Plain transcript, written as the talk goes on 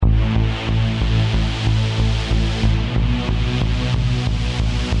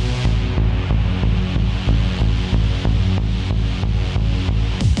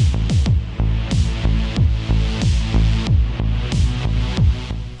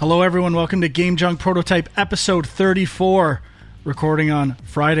Hello, everyone. Welcome to Game Junk Prototype episode 34, recording on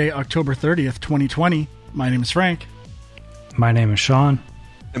Friday, October 30th, 2020. My name is Frank. My name is Sean.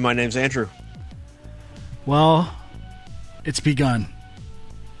 And my name's Andrew. Well, it's begun.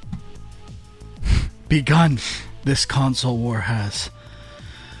 This console war has.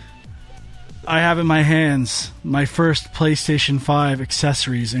 I have in my hands my first PlayStation 5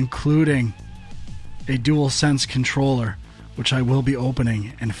 accessories, including a DualSense controller, which I will be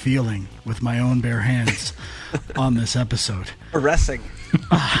opening and feeling with my own bare hands on this episode. Arresting.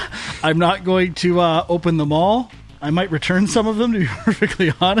 I'm not going to open them all. I might return some of them, to be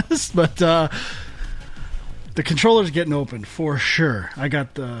perfectly honest, but the controller's getting open for sure. I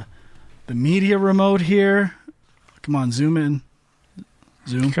got the media remote here. Come on, zoom in.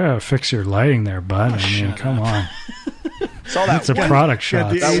 Zoom. You gotta fix your lighting there, bud. I mean, come on. That's a product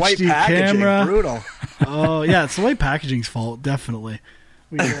shot. The white HD packaging, camera. Brutal. Oh, yeah, it's the white packaging's fault, definitely.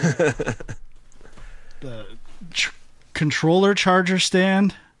 We got the controller charger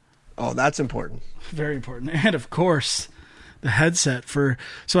stand. Oh, that's important. Very important. And, of course, the headset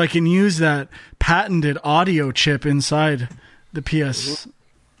so I can use that patented audio chip inside the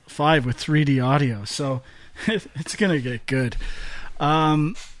PS5 with 3D audio. So it's going to get good.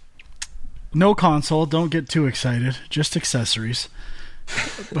 No console. Don't get too excited. Just accessories.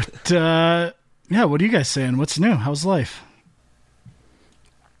 But, yeah, what are you guys saying? What's new? How's life?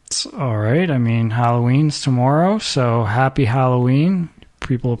 It's all right. I mean, Halloween's tomorrow, so happy Halloween.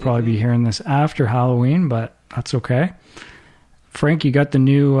 People will probably be hearing this after Halloween, but that's okay. Frank, you got the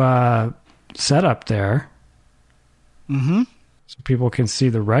new setup there. Mm-hmm. So people can see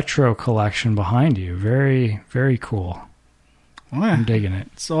the retro collection behind you. Very, very cool. Oh, yeah. I'm digging it.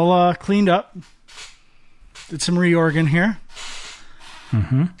 It's all cleaned up. Did some reorgan here.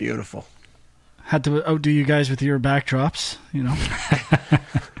 Mm-hmm. Beautiful. Had to outdo you guys with your backdrops, you know.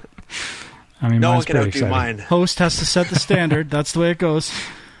 I mean, no mine's one can pretty outdo exciting. mine. Host has to set the standard. That's the way it goes.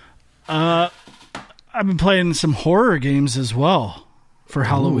 I've been playing some horror games as well for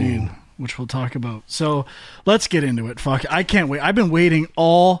Halloween, which we'll talk about. So let's get into it. Fuck, I can't wait. I've been waiting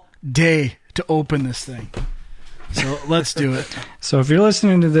all day to open this thing. So let's do it. So if you're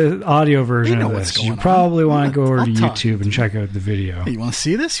listening to the audio version know of what's this, going you probably want to go over I'll to talk. YouTube and check out the video. Hey, you want to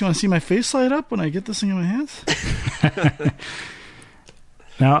see this? You want to see my face light up when I get this thing in my hands?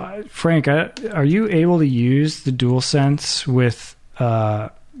 Now, Frank, are you able to use the DualSense with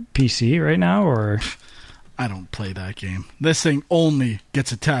PC right now, or? I don't play that game. This thing only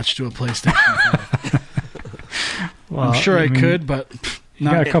gets attached to a PlayStation 5. Well, I'm sure I mean, could, but you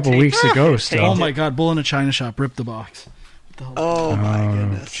got a couple weeks to go still. Oh my god, bull in a china shop, rip the box. What the hell? Oh, my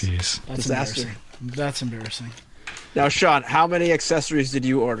goodness. Jeez. That's disaster. embarrassing. That's embarrassing. Now, Sean, how many accessories did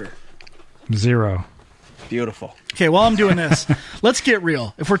you order? 0. Beautiful. Okay, while I'm doing this, let's get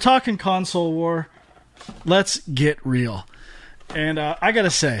real. If we're talking console war, let's get real. And I gotta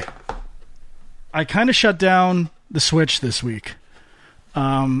say, I kind of shut down the Switch this week.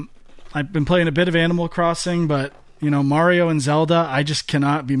 I've been playing a bit of Animal Crossing, but you know, Mario and Zelda, I just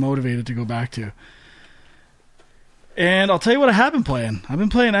cannot be motivated to go back to. And I'll tell you what I have been playing. I've been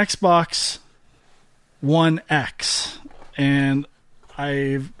playing Xbox One X, and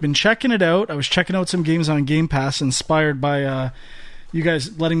I've been checking it out. I was checking out some games on Game Pass, inspired by you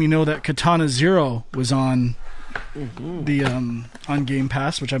guys letting me know that Katana Zero was on the on Game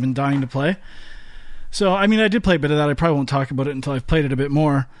Pass, which I've been dying to play. So, I mean, I did play a bit of that. I probably won't talk about it until I've played it a bit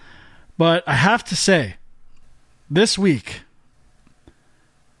more. But I have to say, this week,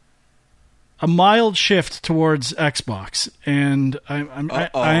 a mild shift towards Xbox, and I am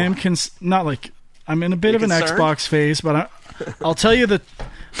not like I'm in a bit of an concerned? Xbox phase, but I'll tell you that,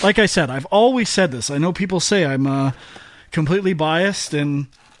 like I said, I've always said this. I know people say I'm completely biased, and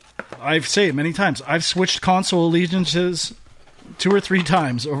I've said it many times. I've switched console allegiances 2 or 3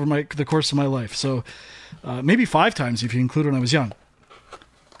 times over the course of my life. So maybe 5 times if you include when I was young.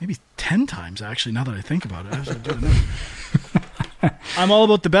 Maybe 10 times, actually, now that I think about it. I should do it. I'm all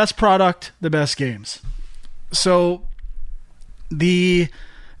about the best product, the best games. So the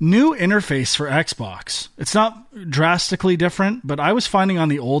new interface for Xbox, it's not drastically different, but I was finding on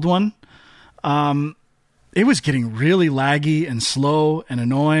the old one, it was getting really laggy and slow and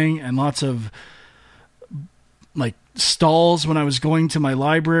annoying, and lots of like stalls when I was going to my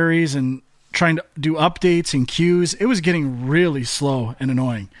libraries and trying to do updates and queues. It was getting really slow and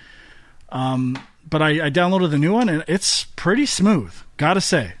annoying. But I downloaded the new one, and it's pretty smooth, gotta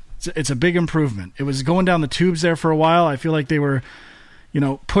say. It's a big improvement. It was going down the tubes there for a while. I feel like they were,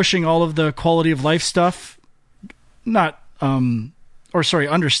 pushing all of the quality of life stuff,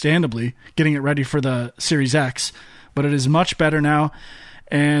 understandably getting it ready for the Series X, but it is much better now.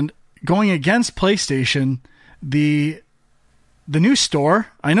 And going against PlayStation, the new store,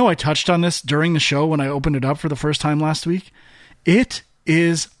 I know I touched on this during the show when I opened it up for the first time last week. It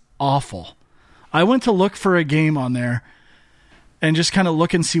is awful. I went to look for a game on there and just kind of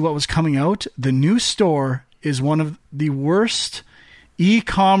look and see what was coming out. The new store is one of the worst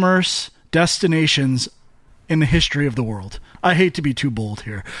e-commerce destinations in the history of the world. I hate to be too bold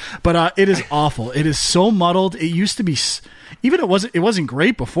here, but it is awful. It is so muddled. It used to be, even it wasn't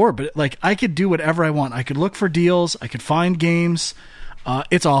great before, but like I could do whatever I want. I could look for deals. I could find games.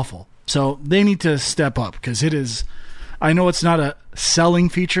 It's awful. So they need to step up because it is. I know it's not a selling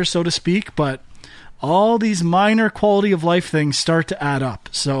feature, so to speak, but all these minor quality of life things start to add up.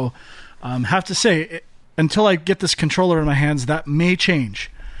 So have to say, until I get this controller in my hands, that may change.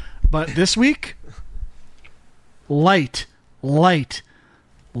 But this week, light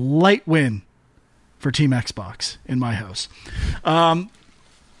win for Team Xbox in my house. And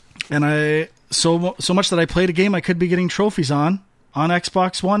I so much that I played a game I could be getting trophies on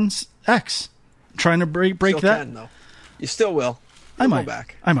Xbox One X. I'm trying to break Still that. Can, though. You still will. I might.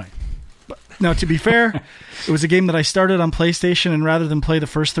 I might. But now, to be fair, it was a game that I started on PlayStation, and rather than play the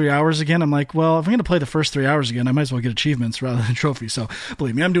first 3 hours again, I'm like, well, if I'm going to play the first 3 hours again, I might as well get achievements rather than trophies. So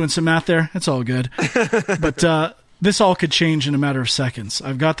believe me, I'm doing some math there. It's all good. But this all could change in a matter of seconds.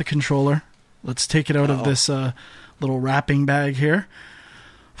 I've got the controller. Let's take it out of this little wrapping bag here.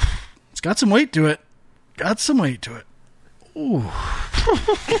 It's got some weight to it. Ooh.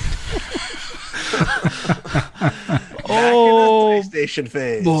 Oh, PlayStation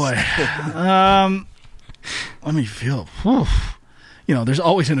phase. Boy. Let me feel. Whew. You know, there's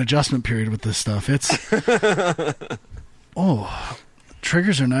always an adjustment period with this stuff. It's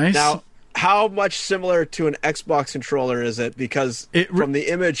triggers are nice. Now, how much similar to an Xbox controller is it? Because from the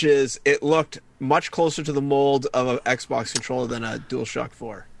images, it looked much closer to the mold of an Xbox controller than a DualShock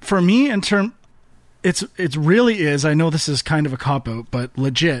 4. For me, it really is. I know this is kind of a cop-out, but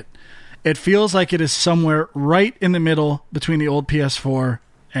legit. It feels like it is somewhere right in the middle between the old PS4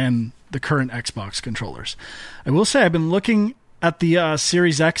 and the current Xbox controllers. I will say I've been looking at the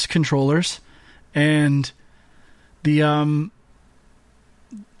Series X controllers, and the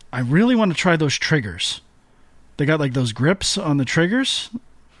I really want to try those triggers. They got like those grips on the triggers.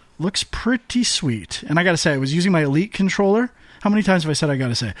 Looks pretty sweet. And I got to say, I was using my Elite controller. How many times have I said I got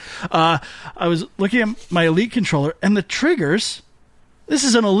to say? I was looking at my Elite controller, and the triggers... This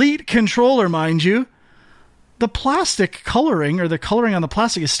is an Elite controller, mind you. The plastic coloring, or the coloring on the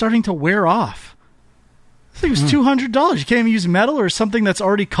plastic, is starting to wear off. I think it was $200. You can't even use metal or something that's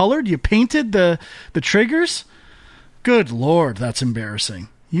already colored. You painted the triggers. Good Lord, that's embarrassing.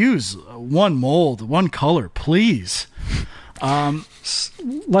 Use one mold, one color, please.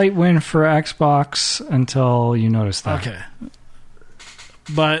 Light win for Xbox until you notice that. Okay.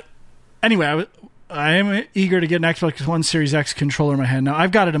 But anyway, I am eager to get an Xbox One Series X controller in my hand. Now,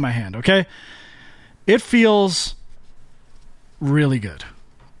 I've got it in my hand, okay? It feels really good.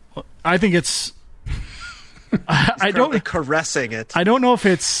 I think it's... I don't... caressing it. I don't know if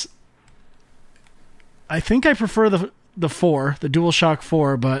it's... I think I prefer the 4, the DualShock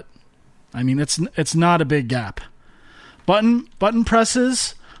 4, but, I mean, it's not a big gap. Button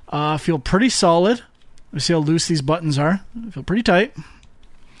presses feel pretty solid. Let's see how loose these buttons are. They feel pretty tight.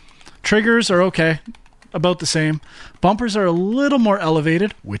 Triggers are okay, about the same. Bumpers are a little more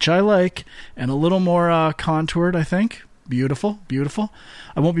elevated, which I like, and a little more contoured, I think. Beautiful, beautiful.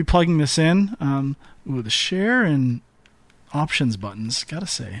 I won't be plugging this in. The share and options buttons, gotta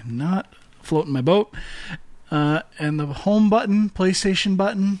say, not floating my boat. And the home button, PlayStation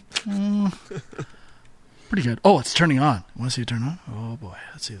button, pretty good. Oh, it's turning on. Want to see it turn on? Oh boy,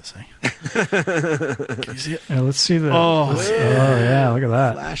 let's see this thing. Can you see it? Yeah, let's see the. Oh yeah, look at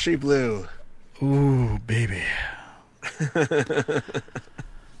that. Flashy blue. Ooh, baby.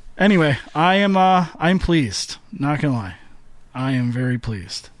 Anyway, I'm pleased. Not gonna lie, I am very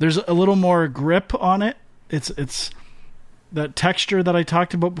pleased. There's a little more grip on it. It's that texture that I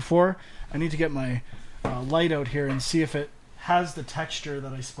talked about before. I need to get my light out here and see if it has the texture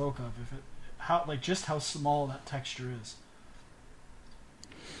that I spoke of. Just how small that texture is.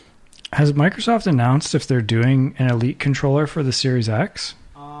 Has Microsoft announced if they're doing an Elite controller for the Series X?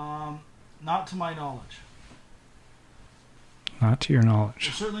 Not to my knowledge. Not to your knowledge.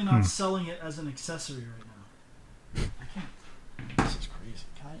 They're certainly not selling it as an accessory right now. I can't. This is crazy.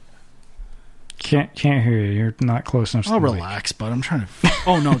 Can I? Can't hear you. You're not close enough to I'll the relax, but I'm trying to...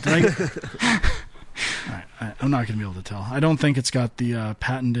 Oh, no. Did I... All right, I'm not going to be able to tell. I don't think it's got the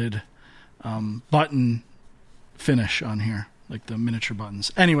patented button finish on here, like the miniature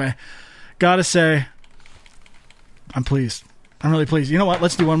buttons. Anyway, gotta say, I'm pleased. I'm really pleased. You know what?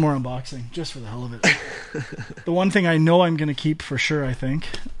 Let's do one more unboxing, just for the hell of it. The one thing I know I'm going to keep for sure, I think,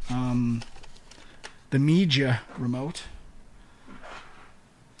 the Media remote.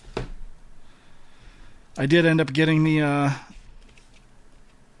 I did end up getting the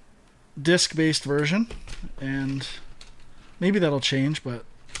disc-based version, and maybe that'll change, but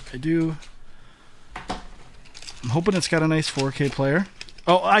I'm hoping it's got a nice 4K player.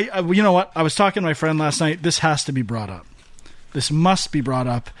 Oh, I you know what? I was talking to my friend last night. This has to be brought up. This must be brought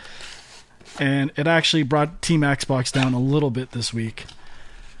up. And it actually brought Team Xbox down a little bit this week.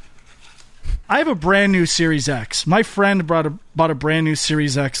 I have a brand new Series X. My friend bought a brand new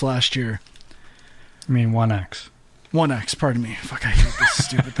Series X last year. I mean 1X. 1X, pardon me. Fuck, I hate this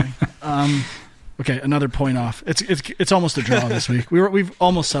stupid thing. Okay, another point off. It's almost a draw this week. We've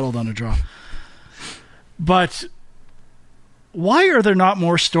almost settled on a draw. But why are there not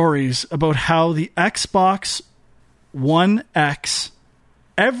more stories about how the Xbox One X,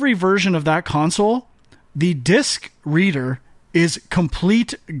 every version of that console, the disc reader is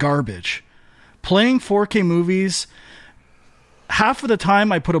complete garbage. Playing 4K movies, half of the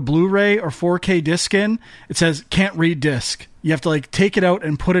time I put a Blu-ray or 4K disc in, it says can't read disc. You have to like take it out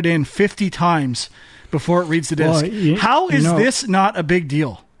and put it in 50 times before it reads the disc. Well, how is this not a big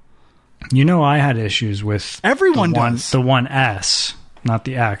deal? You know, I had issues with everyone does. The 1S, not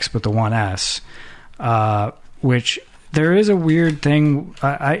the X, but the 1S, which there is a weird thing.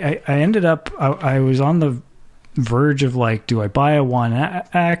 I ended up, I was on the verge of like, do I buy a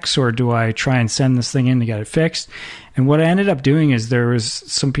 1X or do I try and send this thing in to get it fixed? And what I ended up doing is there was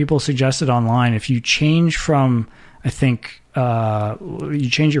some people suggested online, if you change from, I think, you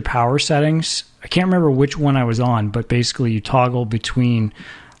change your power settings. I can't remember which one I was on, but basically you toggle between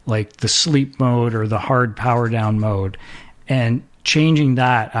like the sleep mode or the hard power down mode, and changing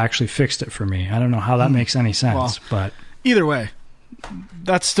that actually fixed it for me. I don't know how that makes any sense, but either way,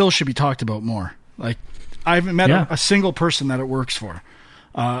 that still should be talked about more. Like, I haven't met a single person that it works for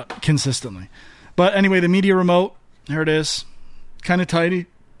consistently. But anyway, the Media remote, here it is. Kind of tidy.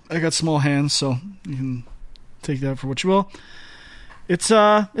 I got small hands, so you can take that for what you will. It's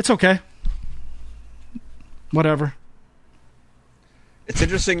okay. Whatever. It's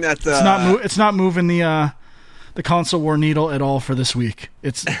interesting that it's not moving the console war needle at all for this week.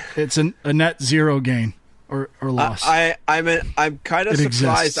 It's a net zero gain or loss. I'm kind of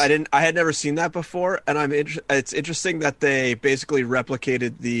surprised. Exists. I had never seen that before, and it's interesting that they basically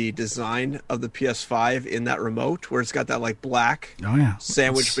replicated the design of the PS5 in that remote, where it's got that like black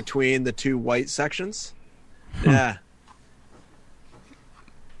sandwich between the two white sections. Yeah.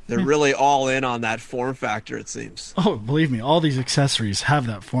 They're really all in on that form factor, it seems. Oh, believe me, all these accessories have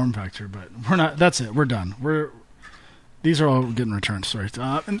that form factor, but we're not. That's it. We're done. These are all getting returned. Sorry.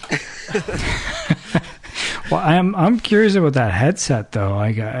 Well, I'm curious about that headset, though.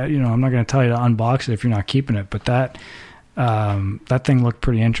 I'm not going to tell you to unbox it if you're not keeping it, but that thing looked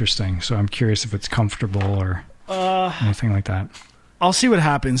pretty interesting. So I'm curious if it's comfortable or anything like that. I'll see what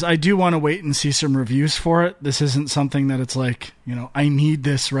happens. I do want to wait and see some reviews for it. This isn't something that it's like, I need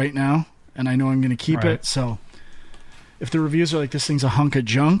this right now, and I know I'm going to keep it. So if the reviews are like, this thing's a hunk of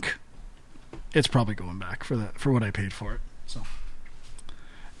junk, it's probably going back for what I paid for it. So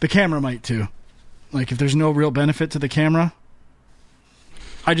the camera might too. Like, if there's no real benefit to the camera,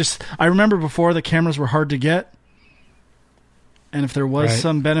 I remember before the cameras were hard to get, and if there was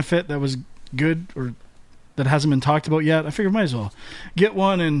some benefit that was good or that hasn't been talked about yet, I figured might as well get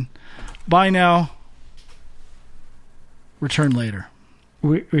one and buy now, return later.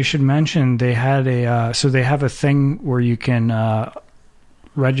 We should mention they had they have a thing where you can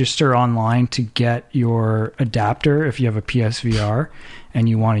register online to get your adapter if you have a PSVR and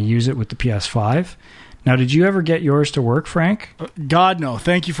you want to use it with the PS5. Now, did you ever get yours to work, Frank? God, no.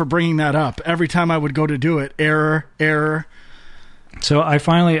 Thank you for bringing that up. Every time I would go to do it, error. So I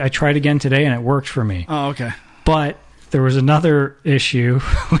tried again today and it worked for me. Oh, okay. But there was another issue,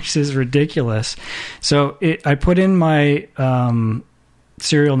 which is ridiculous. So I put in my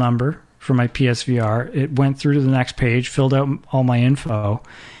serial number for my PSVR. It went through to the next page, filled out all my info,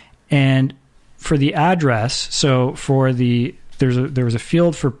 and for the address, so there was a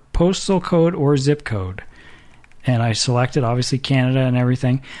field for postal code or zip code, and I selected obviously Canada and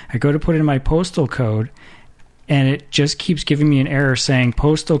everything. I go to put in my postal code, and it just keeps giving me an error saying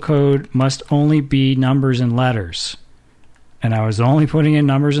postal code must only be numbers and letters. And I was only putting in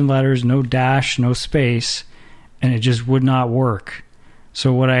numbers and letters, no dash, no space, and it just would not work.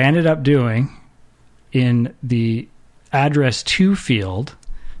 So what I ended up doing in the address to field,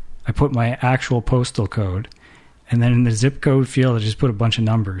 I put my actual postal code, and then in the zip code field, I just put a bunch of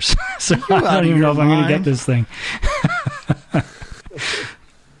numbers. So I don't even know if I'm going to get this thing.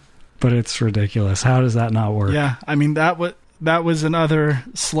 But it's ridiculous. How does that not work? Yeah, I mean that was another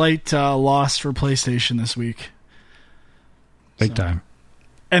slight loss for PlayStation this week. Big time.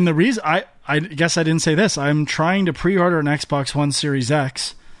 And the reason I guess I didn't say this. I'm trying to pre-order an Xbox One Series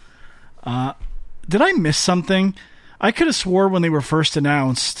X. Did I miss something? I could have swore when they were first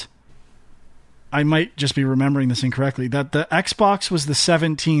announced, I might just be remembering this incorrectly, that the Xbox was the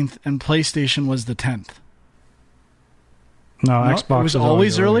 17th and PlayStation was the 10th. No, Xbox was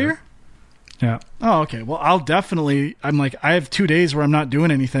always earlier? Yeah. Oh, okay. Well, I have 2 days where I'm not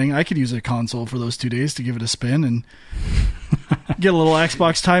doing anything. I could use a console for those 2 days to give it a spin and get a little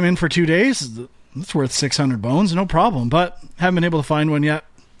Xbox time in for 2 days. That's worth 600 bones, no problem. But haven't been able to find one yet.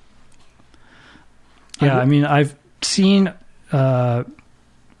 Yeah, I mean, I've seen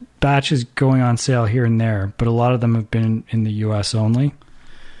batches going on sale here and there, but a lot of them have been in the U.S. only.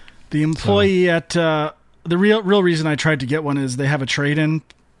 The employee at the real reason I tried to get one is they have a trade-in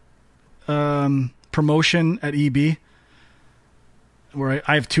promotion at EB where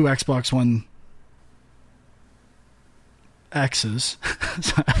I have 2 Xbox One X's.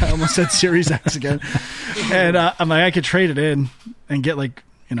 I almost said Series X again. And I'm like, I could trade it in and get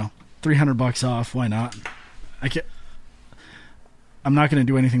 $300 off. Why not? I'm not going to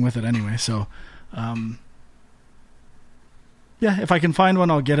do anything with it anyway. So, yeah, if I can find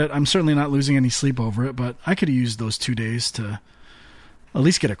one, I'll get it. I'm certainly not losing any sleep over it, but I could have used those 2 days to at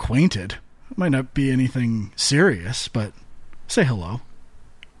least get acquainted. It might not be anything serious, but say hello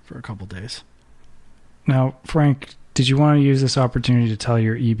for a couple days. Now, Frank, did you want to use this opportunity to tell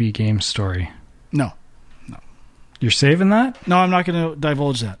your EB Games story? No. You're saving that? No, I'm not going to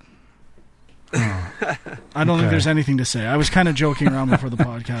divulge that. Oh. I don't think there's anything to say. I was kind of joking around before the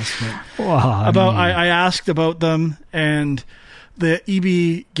podcast, but I asked about them, and the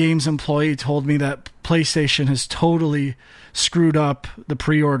EB Games employee told me that PlayStation has totally screwed up the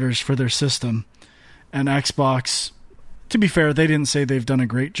pre-orders for their system, and Xbox, to be fair, they didn't say they've done a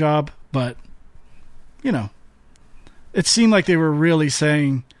great job, but it seemed like they were really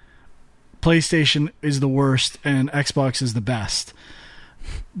saying PlayStation is the worst and Xbox is the best.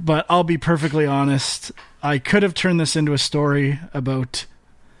 But I'll be perfectly honest, I could have turned this into a story about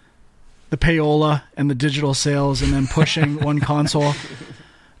the payola and the digital sales and then pushing one console,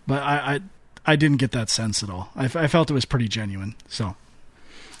 but I didn't get that sense at all. I felt it was pretty genuine. So,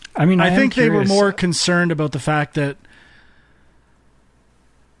 I mean, I think they were more concerned about the fact that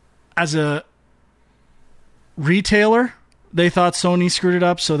as a retailer, they thought Sony screwed it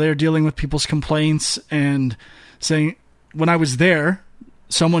up, so they're dealing with people's complaints and saying, when I was there,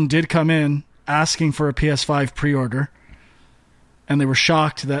 someone did come in asking for a PS5 pre-order, and they were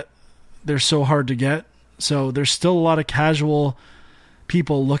shocked that they're so hard to get. So there's still a lot of casual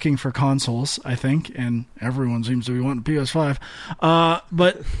people looking for consoles, I think, and everyone seems to be wanting PS5.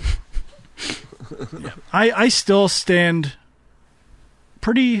 But I still stand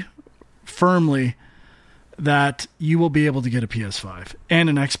pretty firmly that you will be able to get a PS5 and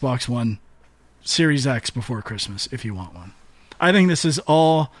an Xbox One Series X before Christmas if you want one. I think this is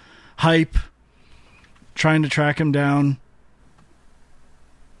all hype, trying to track him down,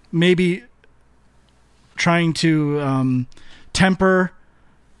 maybe trying to temper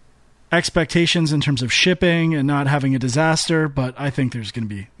expectations in terms of shipping and not having a disaster, but I think there's going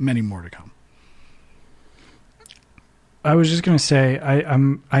to be many more to come. I was just going to say,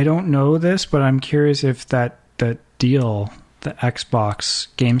 I don't know this, but I'm curious if that deal, the Xbox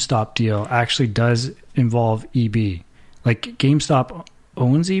GameStop deal, actually does involve EB. Like, GameStop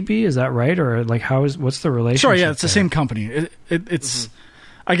owns EB, is that right? Or like, what's the relationship? Sure, yeah, it's the same company. It's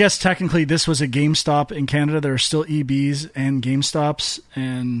I guess technically this was a GameStop in Canada. There are still EBs and GameStops,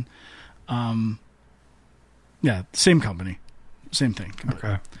 and yeah, same company, same thing.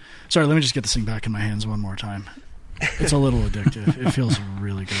 Okay. Sorry, let me just get this thing back in my hands one more time. It's a little addictive. It feels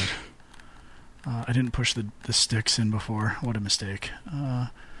really good. I didn't push the sticks in before. What a mistake.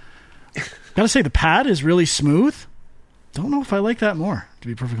 Gotta say, the pad is really smooth. Don't know if I like that more, to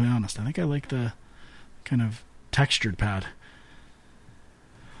be perfectly honest. I think I like the kind of textured pad.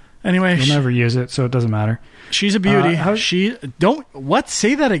 Anyway, you'll never use it, so it doesn't matter. She's a beauty. Say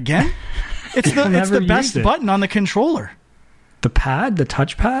that again? It's the best button on the controller. The pad, the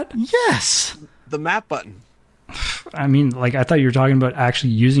touchpad? Yes. The map button. I mean, like, I thought you were talking about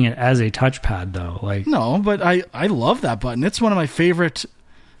actually using it as a touchpad, though. Like, no, but I love that button. It's one of my favorite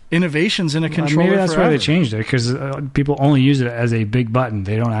innovations in a controller. Maybe that's why they changed it, because people only use it as a big button.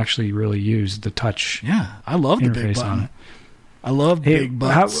 They don't actually really use the touch. Yeah, I love the big button. I love big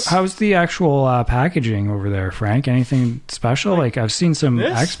butts. How's the actual packaging over there, Frank? Anything special? Like I've seen some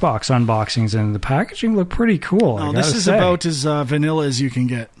Xbox unboxings, and the packaging looked pretty cool. Oh, this is about as vanilla as you can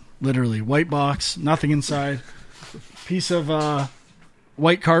get. Literally, white box, nothing inside. Piece of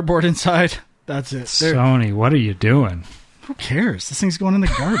white cardboard inside. That's it. Sony, what are you doing? Who cares? This thing's going in the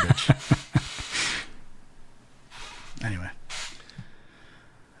garbage. Anyway,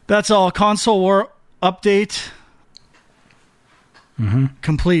 that's all. Console war update.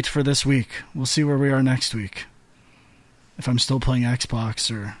 Complete for this week. We'll see where we are next week. If I'm still playing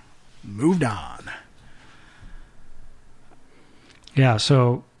Xbox or moved on. Yeah,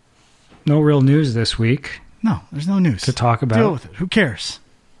 so no real news this week. No, there's no news to talk about. Deal with it. Who cares?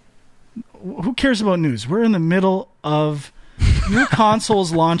 Who cares about news? We're in the middle of new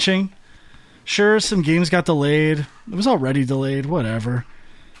consoles launching. Sure, some games got delayed. It was already delayed. Whatever.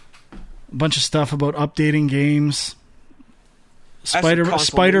 A bunch of stuff about updating games.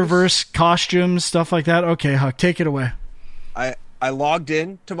 Spider-Verse costumes, stuff like that. Okay, Huck, take it away. I logged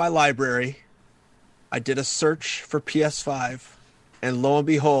in to my library. I did a search for PS5, and lo and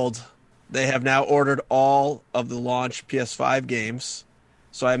behold, they have now ordered all of the launch PS5 games.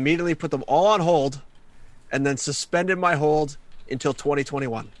 So I immediately put them all on hold and then suspended my hold until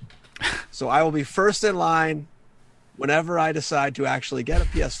 2021. So I will be first in line whenever I decide to actually get a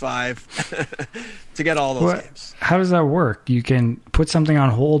PS5 to get all those games. How does that work? You can put something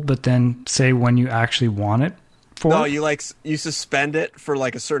on hold, but then say when you actually want it for? No, you suspend it for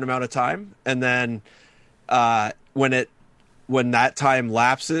like a certain amount of time, and then when that time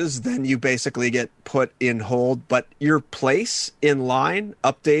lapses, then you basically get put in hold. But your place in line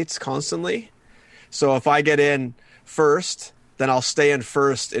updates constantly. So if I get in first, then I'll stay in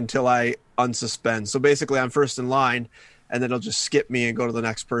first until I unsuspend. So basically I'm first in line, and then it'll just skip me and go to the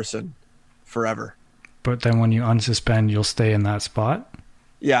next person forever. But then when you unsuspend, you'll stay in that spot?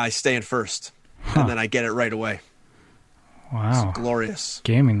 Yeah, I stay in first, and then I get it right away. Wow. It's glorious.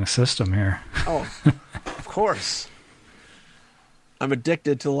 Gaming the system here. Oh, of course. I'm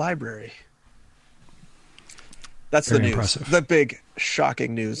addicted to the library. That's very the news. Impressive. The big,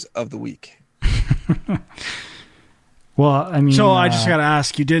 shocking news of the week. Well, I mean... So I just got to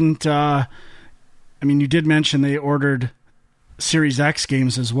ask, you didn't... you did mention they ordered Series X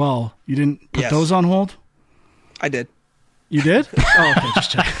games as well. You didn't put those on hold? I did. You did? Oh, okay,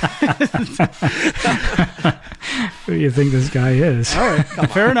 just check. Who do you think this guy is? All right,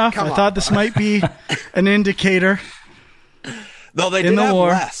 fair enough. I thought this might be an indicator. Though they did have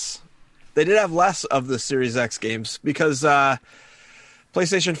less. They did have less of the Series X games because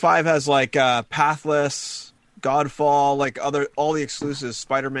PlayStation 5 has like Pathless, Godfall, like all the exclusives,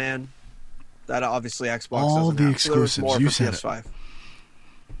 Spider-Man. That obviously Xbox all doesn't the have. exclusives. So you said PS5.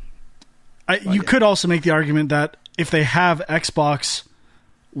 You could also make the argument that if they have Xbox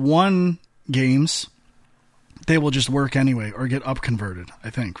One games, they will just work anyway or get up converted, I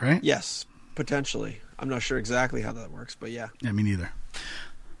think, right? Yes, potentially. I'm not sure exactly how that works, but yeah. Yeah, me neither.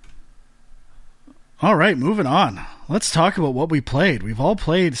 All right, moving on. Let's talk about what we played. We've all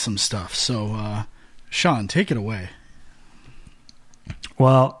played some stuff. So, Sean, take it away.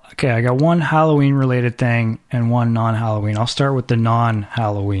 Well, okay, I got one Halloween-related thing and one non-Halloween. I'll start with the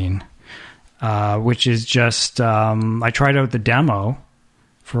non-Halloween, which is just I tried out the demo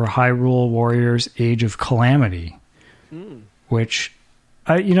for Hyrule Warriors Age of Calamity, which...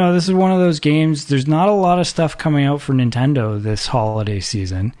 this is one of those games. There's not a lot of stuff coming out for Nintendo this holiday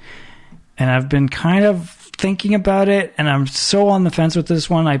season. And I've been kind of thinking about it, and I'm so on the fence with this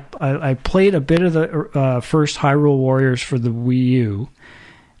one. I played a bit of the first Hyrule Warriors for the Wii U,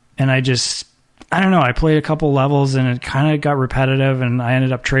 and I don't know. I played a couple levels, and it kind of got repetitive, and I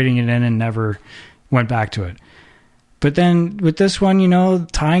ended up trading it in and never went back to it. But then with this one,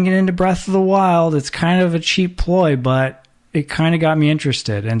 tying it into Breath of the Wild, it's kind of a cheap ploy, but... it kind of got me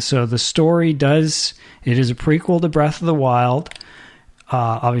interested. And so the story it is a prequel to Breath of the Wild.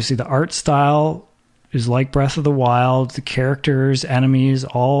 Obviously the art style is like Breath of the Wild, the characters, enemies,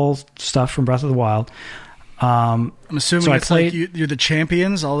 all stuff from Breath of the Wild. I'm assuming it's like you're the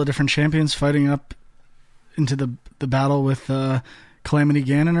champions, all the different champions fighting up into the battle with Calamity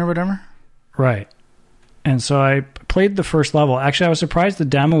Ganon or whatever? Right. And so I played the first level. Actually, I was surprised the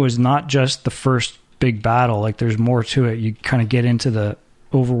demo is not just the first big battle. Like there's more to it. You kind of get into the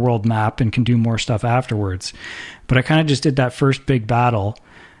overworld map and can do more stuff afterwards. But I kind of just did that first big battle,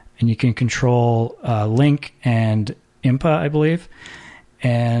 and you can control Link and Impa, I believe.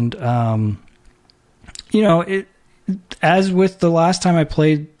 And as with the last time I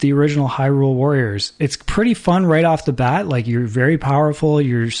played the original Hyrule Warriors, it's pretty fun right off the bat. Like you're very powerful.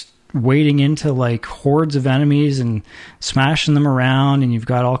 You're wading into like hordes of enemies and smashing them around, and you've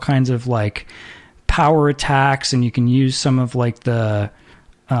got all kinds of like power attacks, and you can use some of like the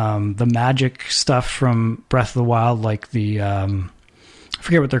magic stuff from Breath of the Wild, like the I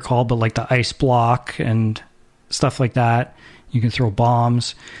forget what they're called, but like the ice block and stuff like that. You can throw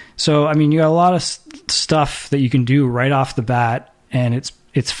bombs. So I mean, you got a lot of stuff that you can do right off the bat, and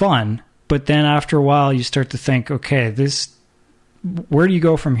it's fun. But then after a while, you start to think, okay, where do you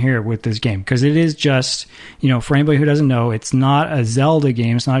go from here with this game? Because it is just, for anybody who doesn't know, it's not a Zelda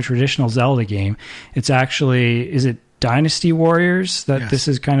game. It's not a traditional Zelda game. It's actually, is it Dynasty Warriors that this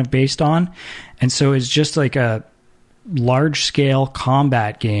is kind of based on? And so it's just like a large-scale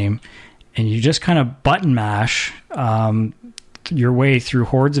combat game, and you just kind of button mash your way through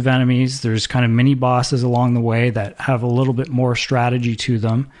hordes of enemies. There's kind of mini bosses along the way that have a little bit more strategy to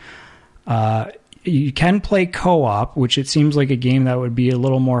them. You can play co-op, which it seems like a game that would be a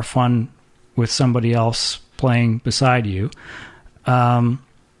little more fun with somebody else playing beside you. But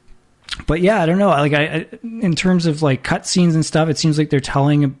yeah, I don't know. Like in terms of like cutscenes and stuff, it seems like they're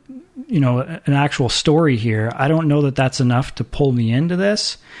telling, an actual story here. I don't know that that's enough to pull me into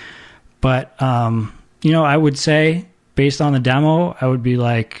this, but I would say based on the demo, I would be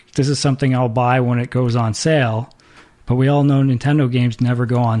like, this is something I'll buy when it goes on sale. But we all know Nintendo games never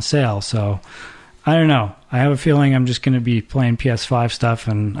go on sale, so I don't know. I have a feeling I'm just going to be playing PS5 stuff,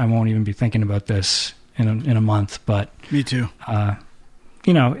 and I won't even be thinking about this in a month. But me too.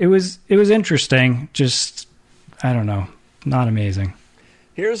 It was interesting. Just I don't know, not amazing.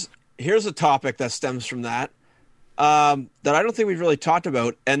 Here's a topic that stems from that I don't think we've really talked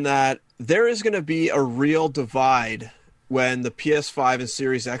about, and that there is going to be a real divide when the PS5 and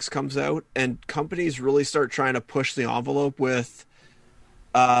Series X comes out, and companies really start trying to push the envelope with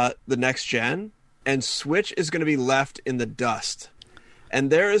the next gen. And Switch is going to be left in the dust. And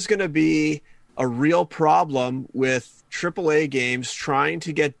there is going to be a real problem with AAA games trying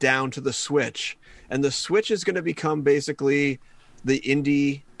to get down to the Switch. And the Switch is going to become basically the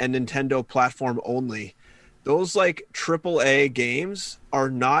indie and Nintendo platform only. Those like AAA games are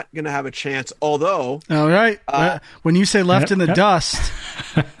not going to have a chance. Although, all right, when you say left in the dust,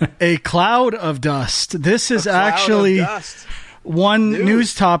 a cloud of dust. This is actually one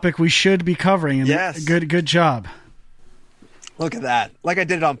news topic we should be covering. And yes. Good job. Look at that. Like I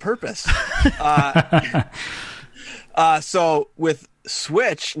did it on purpose. So with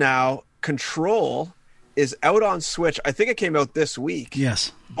Switch now, Control is out on Switch. I think it came out this week.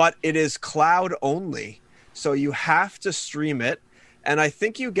 Yes. But it is cloud only. So you have to stream it. And I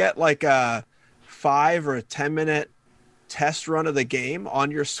think you get like a 5 or a 10-minute test run of the game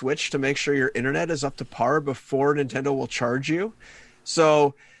on your Switch to make sure your internet is up to par before Nintendo will charge you.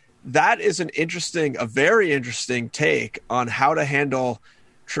 So that is a very interesting take on how to handle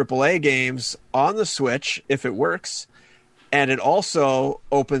AAA games on the Switch if it works. And it also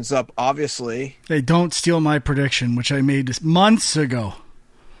opens up, obviously... Hey, don't steal my prediction, which I made months ago.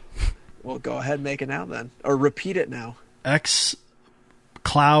 Well, go ahead and make it now then. Or repeat it now. X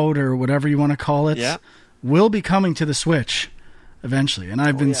Cloud, or whatever you want to call it, will be coming to the Switch eventually. And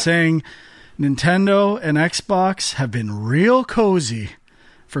I've been saying Nintendo and Xbox have been real cozy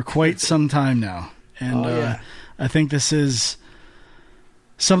for quite some time now. And I think this is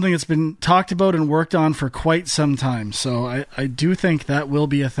something that's been talked about and worked on for quite some time. So I do think that will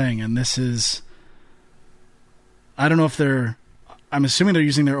be a thing. And this is... I don't know if I'm assuming they're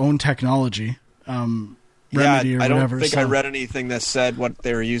using their own technology. Remedy or I whatever. don't think I read anything that said what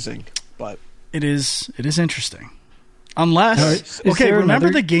they were using, but it is interesting. Unless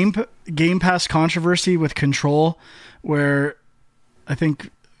remember the Game Pass controversy with Control, where I think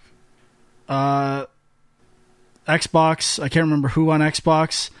Xbox, I can't remember who on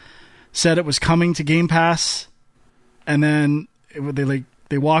Xbox, said it was coming to Game Pass, and then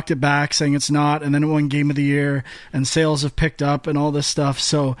they walked it back saying it's not, and then it won Game of the Year, and sales have picked up and all this stuff.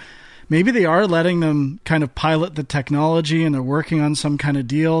 So maybe they are letting them kind of pilot the technology, and they're working on some kind of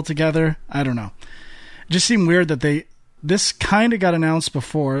deal together. I don't know. It just seemed weird that this kind of got announced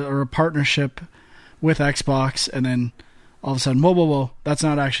before, or a partnership with Xbox, and then all of a sudden, whoa, that's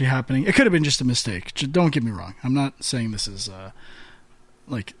not actually happening. It could have been just a mistake. Don't get me wrong. I'm not saying this is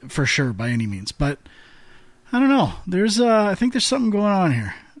like for sure by any means, but I don't know. I think there's something going on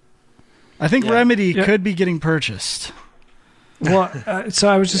here. I think Remedy could be getting purchased. Well, so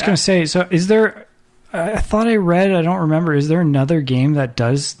I was just going to say, so is there, I thought I read, I don't remember, is there another game that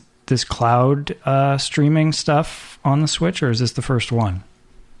does this cloud streaming stuff on the Switch, or is this the first one?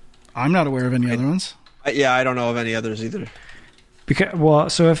 I'm not aware of any other ones. I don't know of any others either.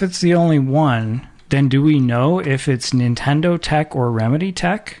 So if it's the only one, then do we know if it's Nintendo tech or Remedy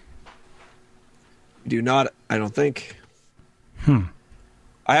tech? Do not, I don't think. I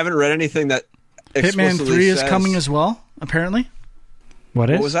haven't read anything that Hitman 3 is coming as well, apparently. What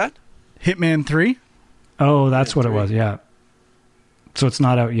was that? Hitman 3. Oh, that's what it was, yeah. So it's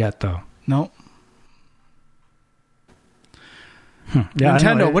not out yet, though. No. Yeah,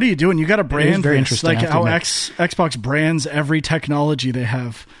 Nintendo, what are you doing? You got to brand very this, interesting, like how admit. Xbox brands every technology they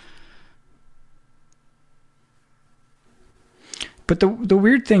have. But the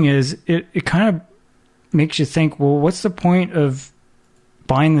weird thing is, it kind of makes you think, well, what's the point of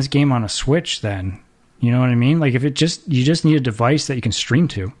buying this game on a Switch then? You know what I mean? Like, if you just need a device that you can stream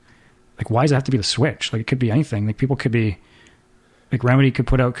to, like, why does it have to be the Switch? Like, it could be anything. Like, people could be, like, Remedy could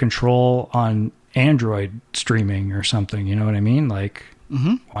put out Control on Android streaming or something. You know what I mean? Like,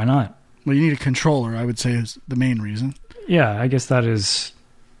 why not? Well, you need a controller, I would say, is the main reason. Yeah, I guess that is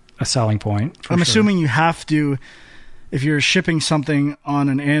a selling point. I'm assuming you have to, if you're shipping something on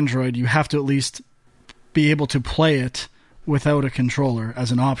an Android, you have to at least be able to play it without a controller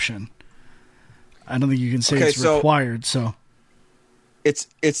as an option. I don't think you can say it's required. So it's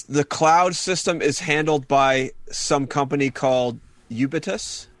the cloud system is handled by some company called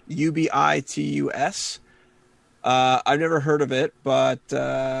Ubitus, Ubitus. I've never heard of it, but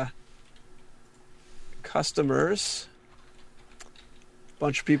customers, a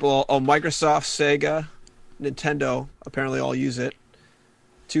bunch of people, Microsoft, Sega, Nintendo, apparently all use it.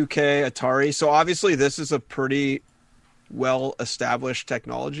 2K, Atari. So obviously this is a pretty well-established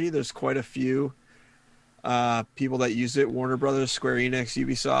technology. There's quite a few people that use it. Warner Brothers, Square Enix,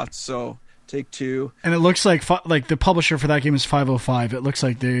 Ubisoft, so Take-Two. And it looks like the publisher for that game is 505. It looks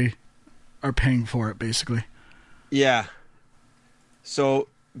like they are paying for it, basically. Yeah. So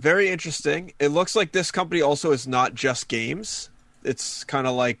very interesting. It looks like this company also is not just games. It's kind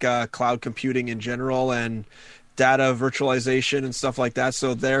of like cloud computing in general and data virtualization and stuff like that.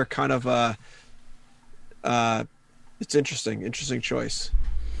 So they're kind of it's interesting choice.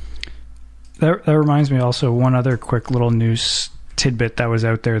 That reminds me also, one other quick little news tidbit that was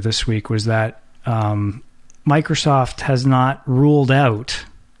out there this week was that Microsoft has not ruled out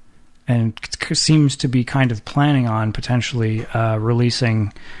and seems to be kind of planning on potentially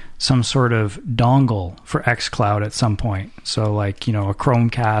releasing some sort of dongle for xCloud at some point. So like, a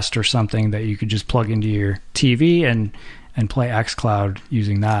Chromecast or something that you could just plug into your TV and play xCloud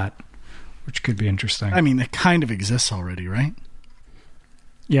using that, which could be interesting. I mean, it kind of exists already, right?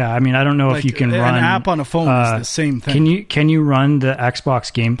 Yeah, I mean, I don't know if you can run an app on a phone is the same thing. Can you run the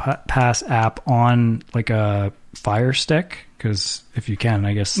Xbox Game Pass app on like a Fire Stick? Because if you can,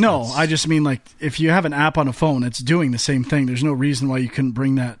 I guess. No, I just mean like if you have an app on a phone, it's doing the same thing. There's no reason why you couldn't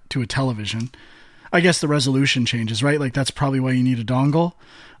bring that to a television. I guess the resolution changes, right? Like that's probably why you need a dongle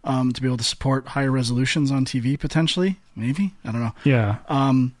to be able to support higher resolutions on TV potentially. Maybe, I don't know. Yeah.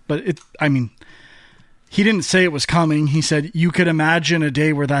 But he didn't say it was coming. He said you could imagine a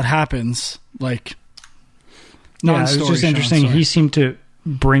day where that happens. Like, yeah, it was just interesting. He seemed to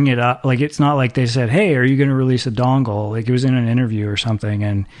bring it up. Like, it's not like they said, "Hey, are you going to release a dongle?" Like, it was in an interview or something,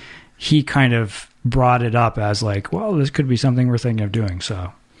 and he kind of brought it up as like, "Well, this could be something we're thinking of doing."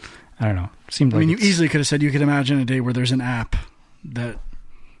 So, I don't know. It seemed like you easily could have said you could imagine a day where there's an app that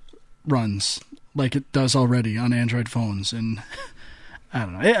runs like it does already on Android phones, and I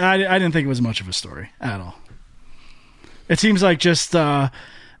don't know. I didn't think it was much of a story at all. It seems like just a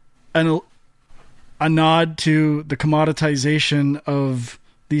nod to the commoditization of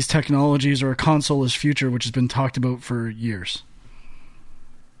these technologies, or a console-less future, which has been talked about for years.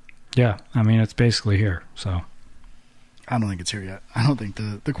 Yeah, I mean, it's basically here, so. I don't think it's here yet. I don't think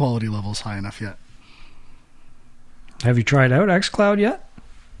the quality level is high enough yet. Have you tried out xCloud yet?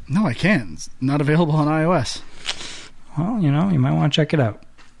 No, I can't. It's not available on iOS. Well, you might want to check it out.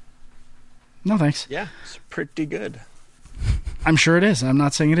 No, thanks. Yeah, it's pretty good. I'm sure it is. I'm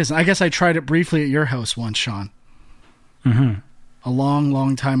not saying it isn't. I guess I tried it briefly at your house once, Sean. Mm-hmm. A long,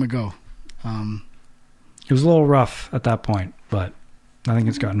 long time ago. It was a little rough at that point, but I think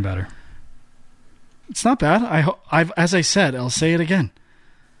it's gotten better. It's not bad. As I said, I'll say it again.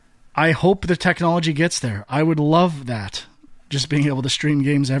 I hope the technology gets there. I would love that. Just being able to stream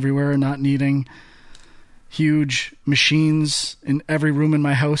games everywhere and not needing huge machines in every room in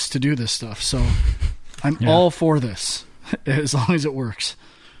my house to do this stuff. So I'm all for this, as long as it works.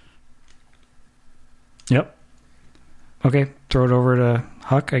 Yep. Okay, throw it over to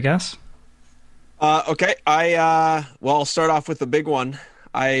Huck, I guess. Okay, I'll start off with the big one.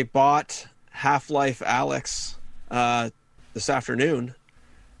 I bought Half-Life Alyx this afternoon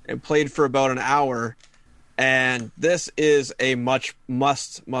and played for about an hour, and this is a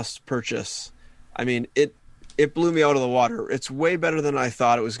must purchase. I mean, it blew me out of the water. It's way better than I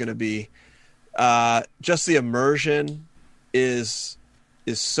thought it was going to be. Just the immersion is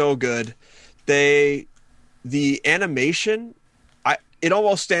so good. The animation, it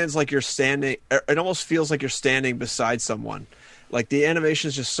almost stands like you're standing. It almost feels like you're standing beside someone. Like the animation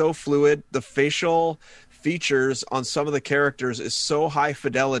is just so fluid. The facial features on some of the characters is so high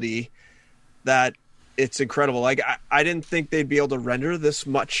fidelity that it's incredible. Like I didn't think they'd be able to render this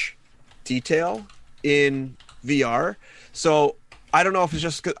much detail in VR. So I don't know if it's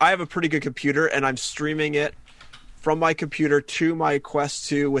just 'cause I have a pretty good computer and I'm streaming it from my computer to my Quest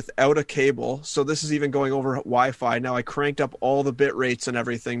 2 without a cable. So this is even going over Wi-Fi. Now I cranked up all the bit rates and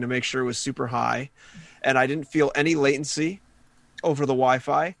everything to make sure it was super high. And I didn't feel any latency over the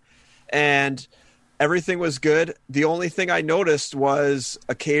Wi-Fi. And everything was good. The only thing I noticed was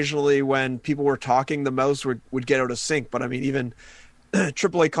occasionally when people were talking, the mouse would get out of sync. But I mean, even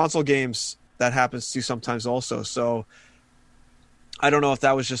AAA console games, that happens to sometimes also. So I don't know if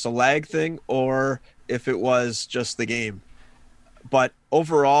that was just a lag thing or if it was just the game. But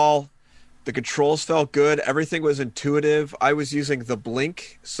overall, the controls felt good. Everything was intuitive. I was using the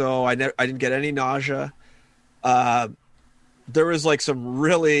blink, so I didn't get any nausea. There was like some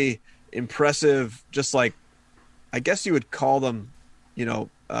really impressive, just like, I guess you would call them, you know,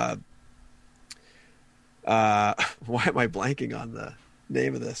 why am I blanking on the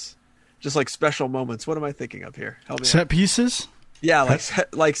name of this? Just like special moments. What am I thinking of here? Help me Set out. pieces? Yeah,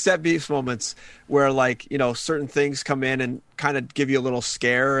 like set piece moments where, like, you know, certain things come in and kind of give you a little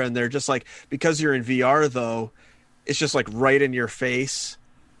scare, and they're just like, because you're in VR though, it's just like right in your face,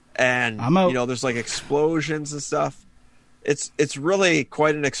 and you know, there's like explosions and stuff. It's really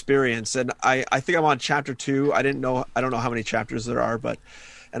quite an experience, and I think I'm on chapter 2. I don't know how many chapters there are,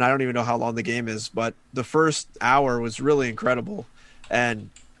 and I don't even know how long the game is, but the first hour was really incredible, and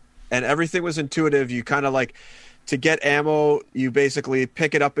everything was intuitive. You kind of like, to get ammo, you basically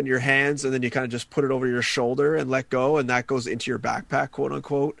pick it up in your hands and then you kind of just put it over your shoulder and let go, and that goes into your backpack, quote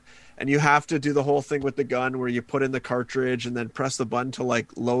unquote. And you have to do the whole thing with the gun where you put in the cartridge and then press the button to like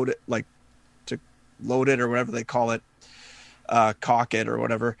load it, like to load it or whatever they call it, cock it or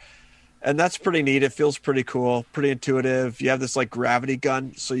whatever. And that's pretty neat. It feels pretty cool, pretty intuitive. You have this like gravity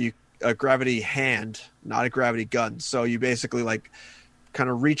gun, so a gravity hand, not a gravity gun. So you basically like kind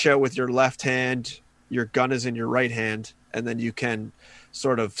of reach out with your left hand, your gun is in your right hand, and then you can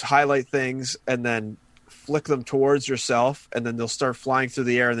sort of highlight things and then flick them towards yourself, and then they'll start flying through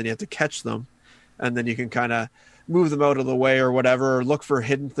the air, and then you have to catch them, and then you can kind of move them out of the way or whatever, or look for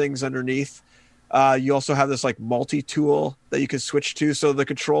hidden things underneath. You also have this like multi-tool that you can switch to. So the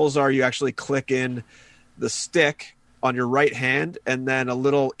controls are, you actually click in the stick on your right hand, and then a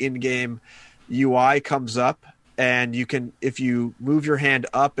little in-game UI comes up, and you can, if you move your hand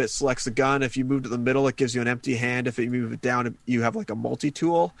up, it selects the gun. If you move to the middle, it gives you an empty hand. If you move it down, you have like a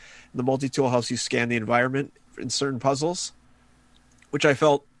multi-tool. And the multi-tool helps you scan the environment in certain puzzles, which I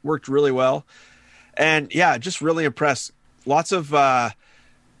felt worked really well. And yeah, just really impressed. Lots of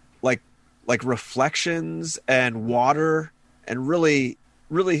like reflections and water and really,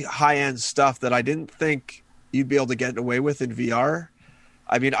 really high-end stuff that I didn't think you'd be able to get away with in VR.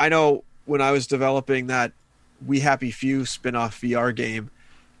 I mean, I know when I was developing that We Happy Few spin-off VR game,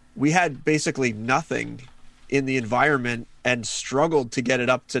 we had basically nothing in the environment and struggled to get it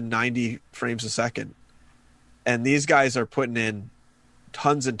up to 90 frames a second. And these guys are putting in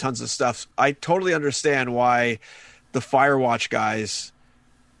tons and tons of stuff. I totally understand why the Firewatch guys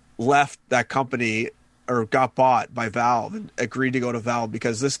left that company or got bought by Valve and agreed to go to Valve,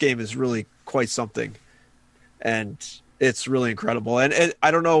 because this game is really quite something. And it's really incredible. And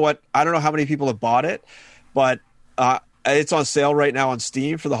I don't know how many people have bought it, but it's on sale right now on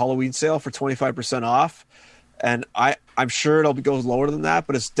Steam for the Halloween sale for 25% off. And I'm sure it'll go lower than that,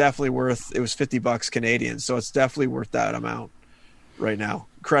 but it's definitely worth, it was $50 Canadian. So it's definitely worth that amount right now.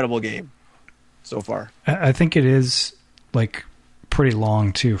 Incredible game so far. I think it is like pretty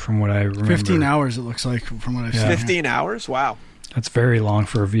long too, from what I remember. 15 hours it looks like from what I've seen. 15 hours? Wow. That's very long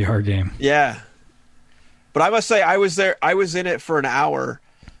for a VR game. Yeah. But I must say, I was in it for an hour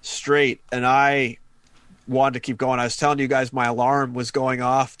straight, and I wanted to keep going. I was telling you guys my alarm was going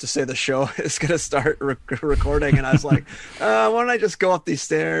off to say the show is going to start recording, and I was like, why don't I just go up these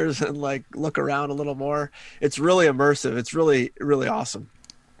stairs and like look around a little more? It's really immersive. It's really, really awesome.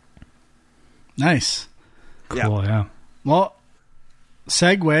 Nice. Cool, yeah. Well,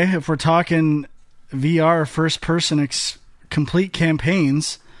 segue, if we're talking VR first-person complete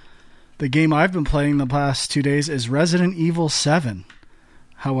campaigns, the game I've been playing the past 2 days is Resident Evil 7.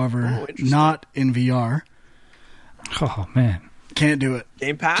 However, not in VR. Oh, man. Can't do it.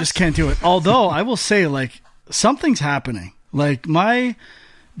 Game Pass? Just can't do it. Although, I will say, like, something's happening. Like, my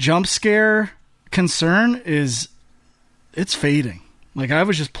jump scare concern is it's fading. Like, I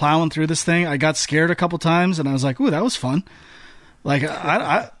was just plowing through this thing. I got scared a couple times, and I was like, ooh, that was fun. Like,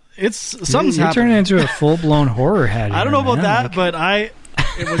 it's something's You're happening. turning into a full-blown horror head. I don't know about that, but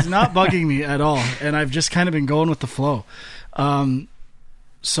it was not bugging me at all, and I've just kind of been going with the flow.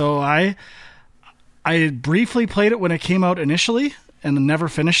 So I briefly played it when it came out initially, and never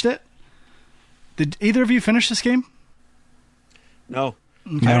finished it. Did either of you finish this game? No. I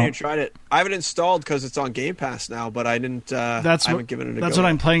haven't even tried it. I haven't installed because it's on Game Pass now, but I didn't. I haven't given it a go. That's what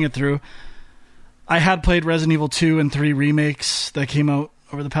I'm playing it through. I had played Resident Evil 2 and 3 remakes that came out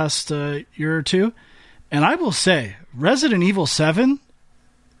over the past year or two, and I will say Resident Evil 7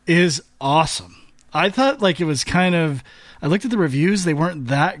 is awesome. I thought like it was kind of. I looked at the reviews; they weren't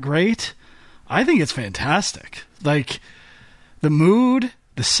that great. I think it's fantastic. Like the mood,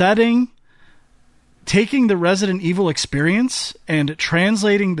 the setting. Taking the Resident Evil experience and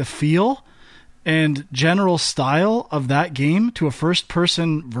translating the feel and general style of that game to a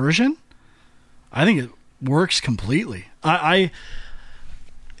first-person version, I think it works completely. I'm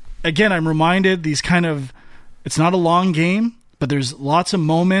reminded these kind of, it's not a long game, but there's lots of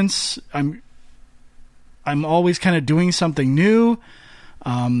moments. I'm always kind of doing something new.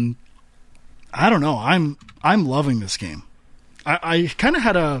 I don't know. I'm loving this game. I kind of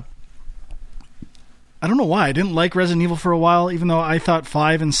had I don't know why. I didn't like Resident Evil for a while, even though I thought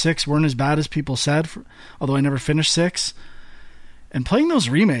 5 and 6 weren't as bad as people said, although I never finished 6. And playing those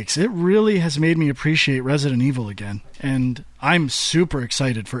remakes, it really has made me appreciate Resident Evil again. And I'm super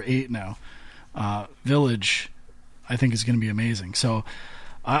excited for 8 now. Village, I think, is going to be amazing. So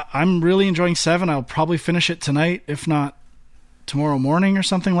I'm really enjoying 7. I'll probably finish it tonight, if not tomorrow morning or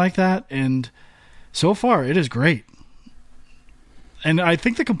something like that. And so far, it is great. And I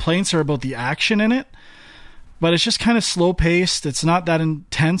think the complaints are about the action in it. But it's just kind of slow-paced. It's not that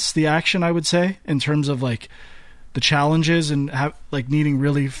intense, the action, I would say, in terms of like the challenges and like needing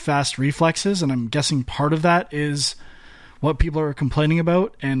really fast reflexes. And I'm guessing part of that is what people are complaining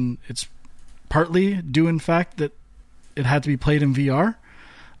about. And it's partly due, in fact, that it had to be played in VR.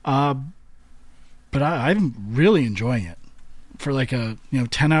 But I'm really enjoying it. For like a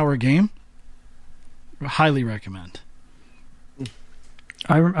 10-hour game, highly recommend.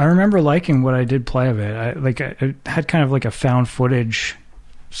 I remember liking what I did play of it. It had kind of like a found footage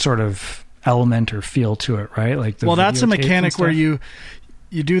sort of element or feel to it, right? Like that's a mechanic where you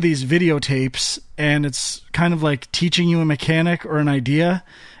do these videotapes, and it's kind of like teaching you a mechanic or an idea,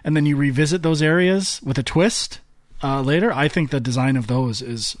 and then you revisit those areas with a twist later. I think the design of those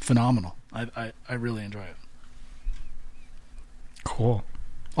is phenomenal. I really enjoy it. Cool.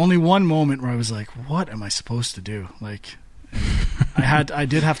 Only one moment where I was like, "What am I supposed to do?" Like. I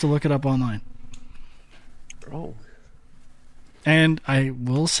did have to look it up online. Oh. And I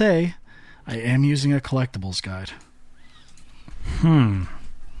will say, I am using a collectibles guide.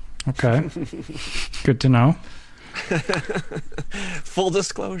 Okay. Good to know. Full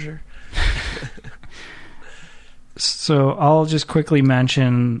disclosure. So I'll just quickly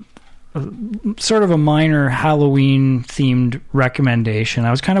mention sort of a minor Halloween-themed recommendation.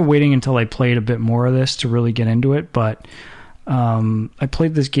 I was kind of waiting until I played a bit more of this to really get into it, but I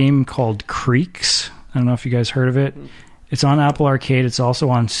played this game called Creaks. I don't know if you guys heard of it. It's on Apple Arcade. It's also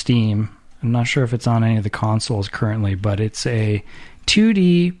on Steam. I'm not sure if it's on any of the consoles currently, but it's a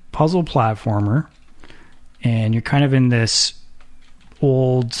 2D puzzle platformer, and you're kind of in this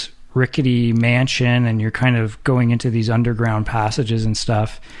old rickety mansion, and you're kind of going into these underground passages and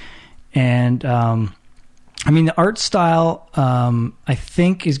stuff. And the art style I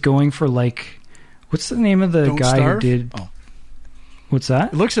think is going for like, what's the name of the Don't guy Starve? who did? Oh. What's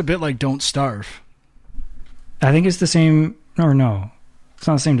that? It looks a bit like Don't Starve. I think it's the same. Or no, it's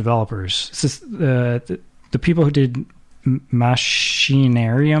not the same developers. It's just the people who did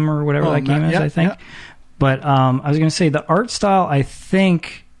Machinarium or whatever that game is. I think. Yeah. But I was going to say the art style I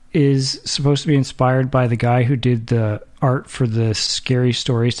think is supposed to be inspired by the guy who did the art for the Scary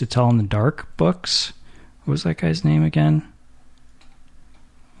Stories to Tell in the Dark books. What was that guy's name again?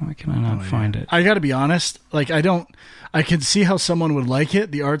 Why can I not find it? I got to be honest. Like, I can see how someone would like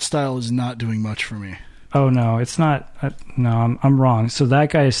it. The art style is not doing much for me. Oh, no, it's not. No, I'm wrong. So that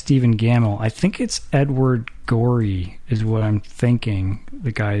guy is Stephen Gamble. I think it's Edward Gorey is what I'm thinking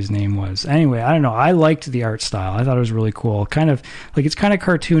the guy's name was. Anyway, I don't know. I liked the art style. I thought it was really cool. Kind of like it's kind of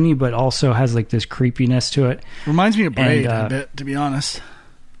cartoony, but also has like this creepiness to it. Reminds me of Braid a bit, to be honest.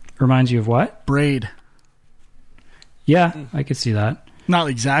 Reminds you of what? Braid. Yeah, I could see that. Not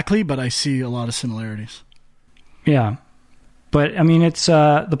exactly, but I see a lot of similarities. Yeah. But I mean, it's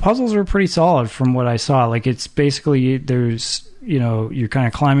the puzzles are pretty solid from what I saw. Like, it's basically there's you're kind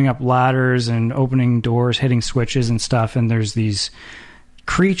of climbing up ladders and opening doors, hitting switches and stuff, and there's these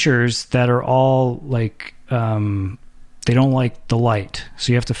creatures that are all like they don't like the light,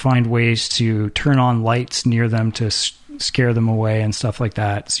 so you have to find ways to turn on lights near them to scare them away and stuff like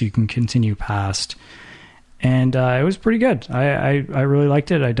that, so you can continue past. And it was pretty good. I really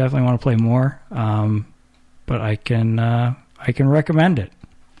liked it. I definitely want to play more, but I can recommend it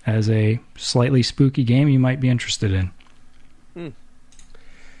as a slightly spooky game you might be interested in.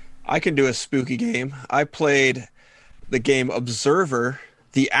 I can do a spooky game. I played the game Observer,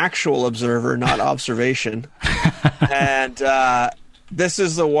 the actual Observer, not Observation. And this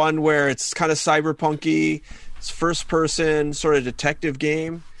is the one where it's kind of cyberpunky. It's first person sort of detective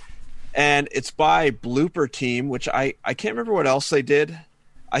game. And it's by Blooper Team, which I can't remember what else they did.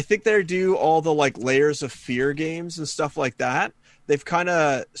 I think they do all the like Layers of Fear games and stuff like that. They've kind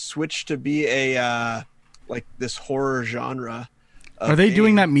of switched to be a like this horror genre. Are they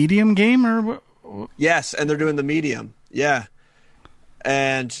doing that Medium game or? Yes, and they're doing the Medium. Yeah,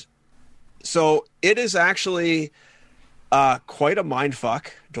 and so it is actually quite a mindfuck,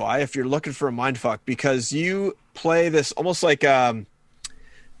 Dwy, if you're looking for a mindfuck, because you play this almost like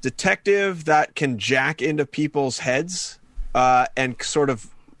detective that can jack into people's heads and sort of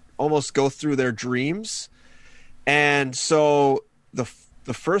almost go through their dreams. And so the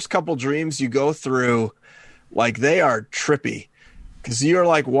first couple dreams you go through, like, they are trippy, because you're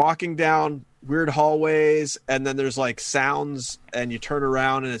like walking down weird hallways and then there's like sounds and you turn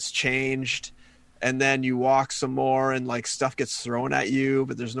around and it's changed, and then you walk some more and like stuff gets thrown at you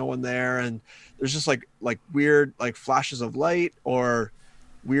but there's no one there, and there's just like weird like flashes of light or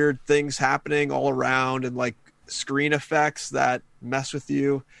weird things happening all around and like screen effects that mess with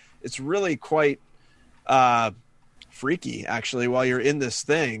you. It's really quite freaky actually while you're in this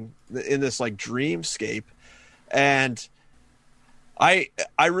thing, in this like dreamscape. And I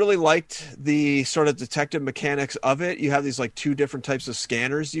really liked the sort of detective mechanics of it. You have these like two different types of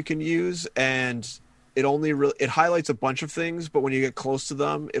scanners you can use, and it highlights a bunch of things, but when you get close to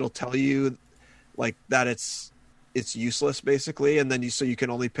them, it'll tell you like that it's useless basically, and then you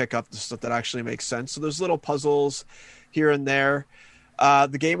can only pick up the stuff that actually makes sense. So there's little puzzles here and there.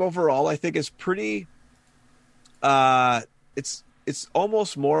 The game overall, I think, is pretty. It's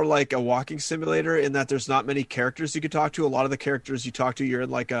almost more like a walking simulator in that there's not many characters you can talk to. A lot of the characters you talk to, you're in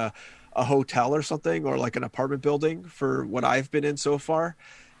like a hotel or something, or like an apartment building for what I've been in so far.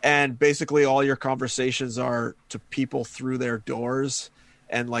 And basically all your conversations are to people through their doors,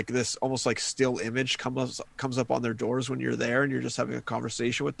 and like this almost like still image comes up on their doors when you're there and you're just having a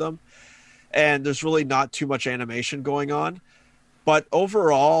conversation with them. And there's really not too much animation going on. But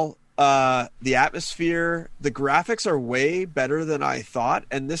overall, the atmosphere, the graphics are way better than I thought.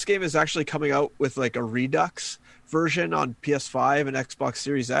 And this game is actually coming out with like a Redux version on PS5 and Xbox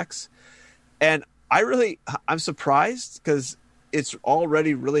Series X. And I'm surprised because it's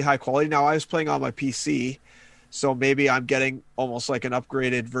already really high quality. Now, I was playing on my PC, so maybe I'm getting almost like an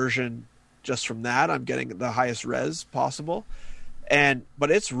upgraded version just from that. I'm getting the highest res possible.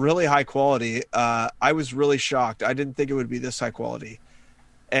 But it's really high quality. I was really shocked. I didn't think it would be this high quality.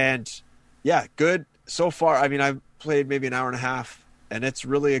 And yeah, good so far. I mean, I've played maybe an hour and a half, and it's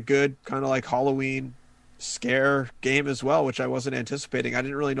really a good kind of like Halloween scare game as well, which I wasn't anticipating. I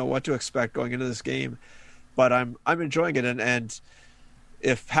didn't really know what to expect going into this game, but I'm enjoying it. And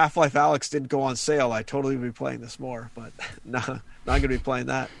if Half-Life Alyx didn't go on sale, I'd totally be playing this more, but no, not going to be playing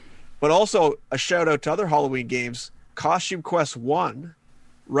that. But also a shout out to other Halloween games. Costume Quest 1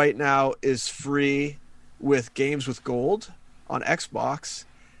 right now is free with Games with Gold on Xbox,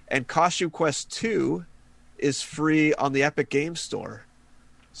 and Costume Quest 2 is free on the Epic Games Store.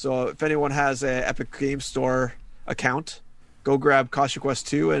 So if anyone has an Epic Games Store account, go grab Costume Quest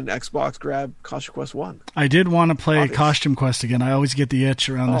 2, and Xbox grab Costume Quest 1. I did want to play Costume Quest again. I always get the itch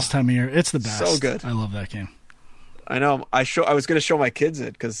around this time of year. It's the best. So good. I love that game. I know. I was going to show my kids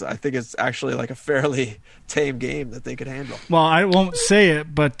it because I think it's actually like a fairly tame game that they could handle. Well, I won't say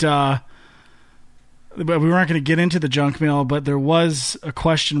it, but we weren't going to get into the junk mail, but there was a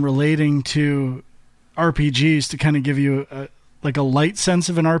question relating to RPGs to kind of give you a light sense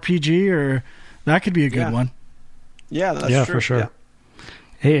of an RPG, or that could be a good one. Yeah, that's true. For sure. Yeah.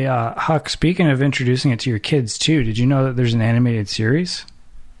 Hey, Huck, speaking of introducing it to your kids too, did you know that there's an animated series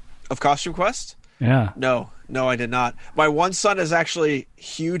of Costume Quest? Yeah. No, I did not. My one son is actually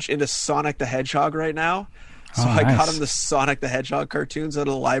huge into Sonic the Hedgehog right now. So I got him the Sonic the Hedgehog cartoons out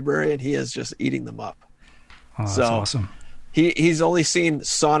of the library, and he is just eating them up. Oh, that's awesome. He's only seen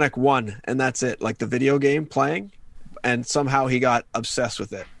Sonic 1, and that's it, like the video game playing. and somehow he got obsessed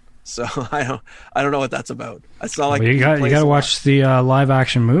with it. So I don't know what that's about. It's not like you got to watch the live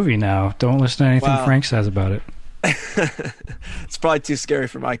action movie now. Don't listen to anything Frank says about it. It's probably too scary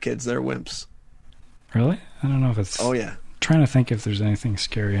for my kids. They're wimps. Really? I don't know if it's. Oh yeah. I'm trying to think if there's anything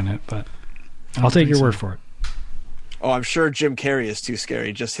scary in it, but I'll take your word for it. Oh, I'm sure Jim Carrey is too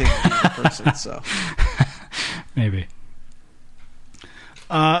scary. Just him as a person. So maybe.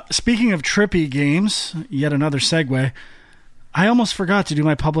 Speaking of trippy games, yet another segue. I almost forgot to do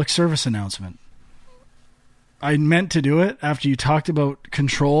my public service announcement. I meant to do it after you talked about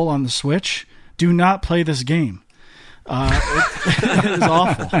Control on the Switch. Do not play this game. It is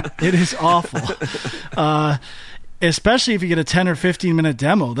awful. It is awful. Especially if you get a 10 or 15 minute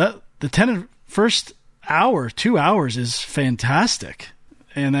demo. The first hour, 2 hours is fantastic.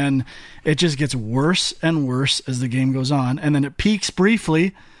 And then it just gets worse and worse as the game goes on. And then it peaks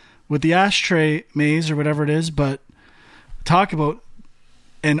briefly with the ashtray maze or whatever it is, but talk about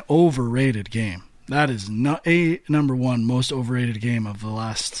an overrated game. That is not number one most overrated game of the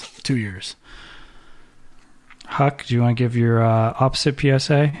last 2 years. Huck, do you want to give your opposite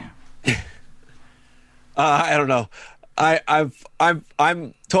PSA? I don't know.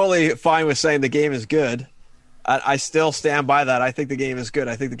 I'm totally fine with saying the game is good. I still stand by that. I think the game is good.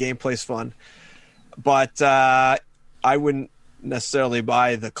 I think the gameplay's fun, but I wouldn't necessarily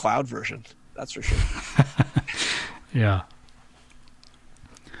buy the cloud version. That's for sure. Yeah.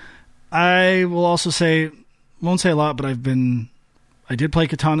 I will also say, won't say a lot, but I did play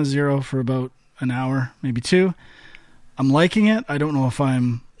Katana Zero for about an hour, maybe 2. I'm liking it. I don't know if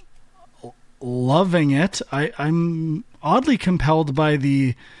I'm loving it. I'm oddly compelled by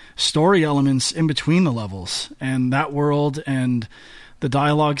the story elements in between the levels and that world and the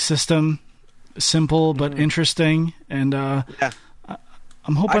dialogue system. Simple but interesting. And I'm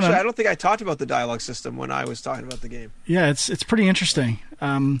hoping. Actually, I don't think I talked about the dialogue system when I was talking about the game. Yeah, it's pretty interesting.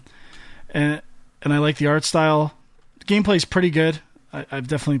 And I like the art style. The gameplay's pretty good. I've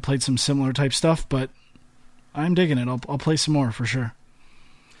definitely played some similar type stuff, but I'm digging it. I'll play some more for sure.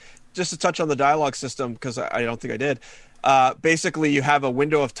 Just to touch on the dialogue system, because I don't think I did. Basically, you have a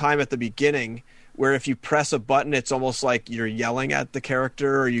window of time at the beginning where if you press a button, it's almost like you're yelling at the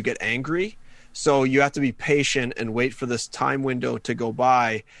character or you get angry. So you have to be patient and wait for this time window to go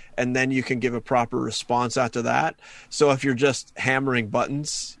by, and then you can give a proper response after that. So if you're just hammering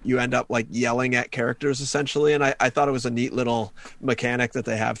buttons, you end up like yelling at characters essentially. And I thought it was a neat little mechanic that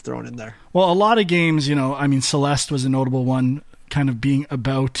they have thrown in there. Well, a lot of games, Celeste was a notable one, kind of being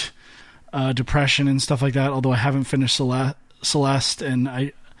about depression and stuff like that, although I haven't finished Celeste, and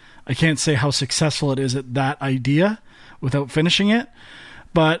I can't say how successful it is at that idea without finishing it.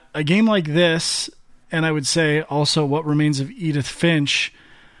 But a game like this, and I would say also What Remains of Edith Finch,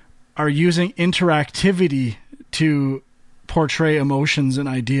 are using interactivity to portray emotions and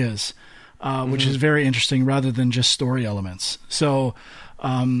ideas, which is very interesting rather than just story elements. So,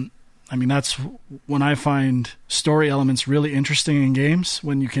 that's when I find story elements really interesting in games,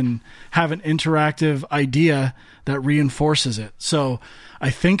 when you can have an interactive idea that reinforces it. So I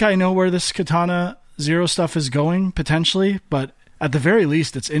think I know where this Katana Zero stuff is going, potentially, but at the very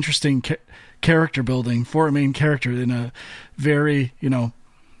least, it's interesting character building for a main character in a very,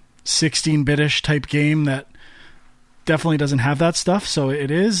 16-bit-ish type game that definitely doesn't have that stuff. So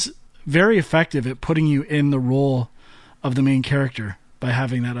it is very effective at putting you in the role of the main character by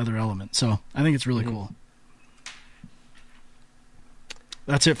having that other element. So I think it's really cool.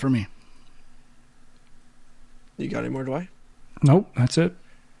 That's it for me. You got any more, Dwight? Nope, that's it.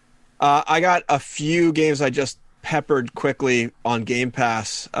 I got a few games I just peppered quickly on Game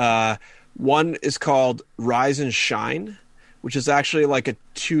Pass. One is called Rise and Shine, which is actually like a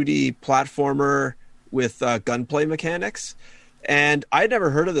 2D platformer with gunplay mechanics. And I'd never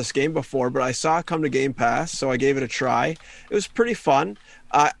heard of this game before, but I saw it come to Game Pass, so I gave it a try. It was pretty fun.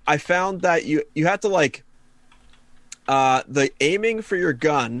 I found that you had to the aiming for your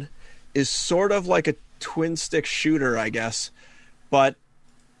gun is sort of like a twin stick shooter, I guess,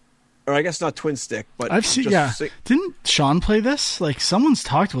 or I guess not twin stick, but I've seen. Didn't Sean play this? Like someone's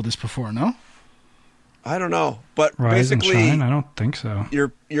talked about this before, no? I don't know, but Rise basically, and Shine? I don't think so.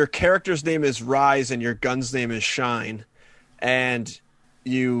 Your character's name is Rise, and your gun's name is Shine, and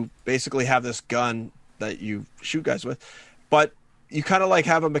you basically have this gun that you shoot guys with, but you kind of like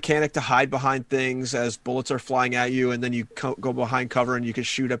have a mechanic to hide behind things as bullets are flying at you, and then you go behind cover and you can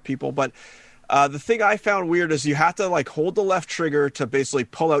shoot at people, but. The thing I found weird is you have to like hold the left trigger to basically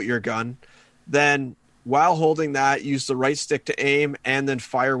pull out your gun. Then while holding that, use the right stick to aim and then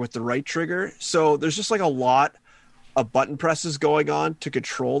fire with the right trigger. So there's just like a lot of button presses going on to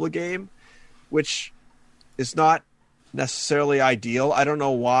control the game, which is not necessarily ideal. I don't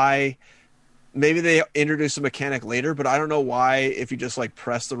know why. Maybe they introduce a mechanic later, but I don't know why if you just like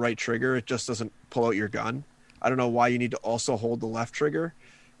press the right trigger, it just doesn't pull out your gun. I don't know why you need to also hold the left trigger.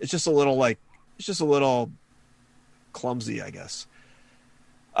 It's just a little clumsy, I guess.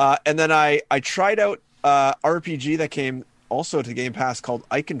 And then I tried out RPG that came also to Game Pass called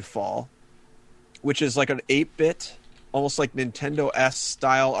Iconfall, which is like an 8-bit, almost like Nintendo S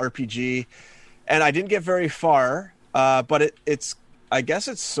style RPG. And I didn't get very far, but it's I guess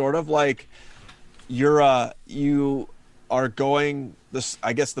it's sort of like you are going this.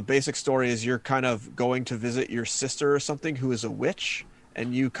 I guess the basic story is you're kind of going to visit your sister or something who is a witch,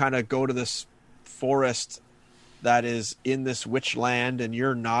 and you kind of go to this forest that is in this witch land, and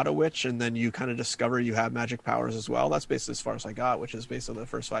you're not a witch, and then you kind of discover you have magic powers as well. That's basically as far as I got, which is basically the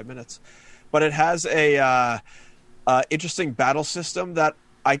first 5 minutes. But it has a interesting battle system that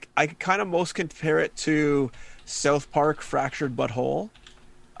I kind of most compare it to South Park Fractured But Whole,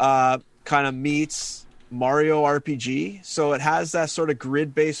 kind of meets Mario RPG. So it has that sort of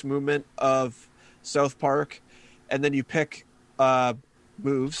grid-based movement of South Park, and then you pick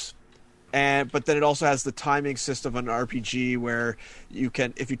moves. But then it also has the timing system of an RPG where you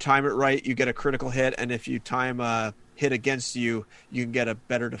can, if you time it right, you get a critical hit, and if you time a hit against you, you can get a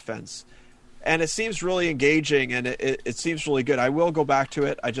better defense. And it seems really engaging, and it seems really good. I will go back to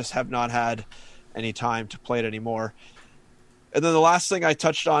it. I just have not had any time to play it anymore. And then the last thing I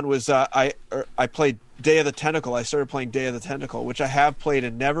touched on was I played Day of the Tentacle. I started playing Day of the Tentacle, which I have played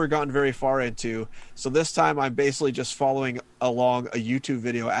and never gotten very far into. So this time I'm basically just following along a YouTube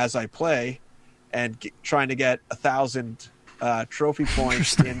video as I play and trying to get 1,000 trophy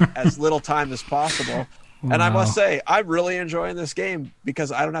points in as little time as possible. Wow. And I must say, I'm really enjoying this game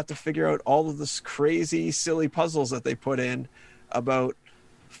because I don't have to figure out all of this crazy, silly puzzles that they put in about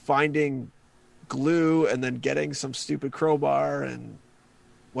finding glue and then getting some stupid crowbar and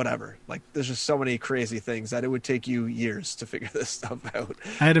whatever. Like, there's just so many crazy things that it would take you years to figure this stuff out.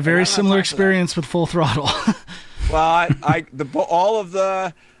 I had a very similar experience with Full Throttle. Well, all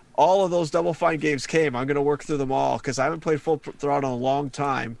of those Double Fine games came. I'm going to work through them all because I haven't played Full Throttle in a long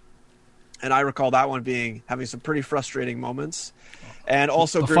time. And I recall that one having some pretty frustrating moments. And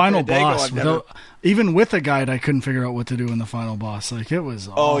also the final boss, even with a guide, I couldn't figure out what to do in the final boss. Like, it was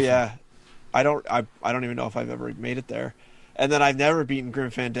awful. Oh yeah, I don't even know if I've ever made it there. And then I've never beaten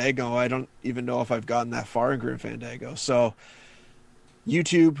Grim Fandango. I don't even know if I've gotten that far in Grim Fandango. So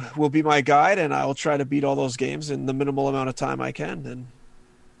YouTube will be my guide, and I'll try to beat all those games in the minimal amount of time I can and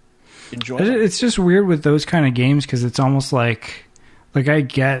enjoy it. It's just weird with those kind of games because it's almost like I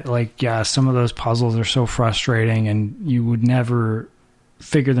get, some of those puzzles are so frustrating and you would never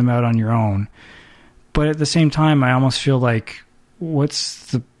figure them out on your own. But at the same time, I almost feel like,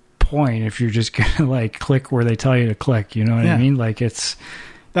 what's the point if you're just going to, click where they tell you to click? You know what I mean? That is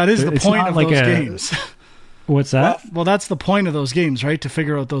the point of those games. What's that? Well, that's the point of those games, right? To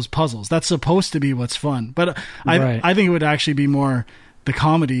figure out those puzzles. That's supposed to be what's fun. But I think it would actually be more the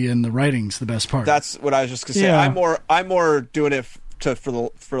comedy and the writing's the best part. That's what I was just going to say. Yeah. I'm more doing it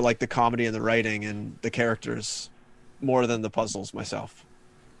for the comedy and the writing and the characters more than the puzzles myself.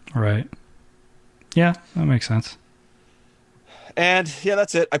 Right. Yeah, that makes sense. And yeah,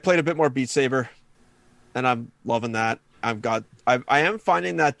 that's it. I played a bit more Beat Saber, and I'm loving that. I am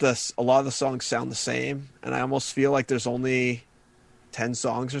finding that a lot of the songs sound the same, and I almost feel like there's only 10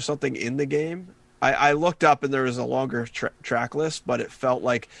 songs or something in the game. I looked up and there was a longer track list, but it felt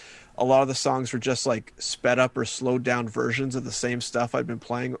like a lot of the songs were just like sped up or slowed down versions of the same stuff I'd been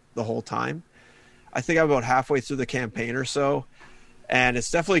playing the whole time. I think I'm about halfway through the campaign or so, and it's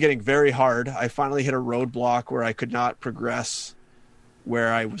definitely getting very hard. I finally hit a roadblock where I could not progress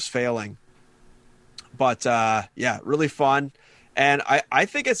where I was failing. But yeah, really fun. And I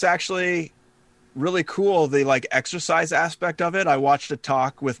think it's actually really cool, the exercise aspect of it. I watched a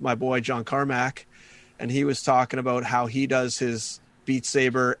talk with my boy John Carmack, and he was talking about how he does his Beat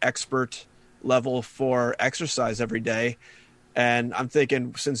Saber expert level for exercise every day. And I'm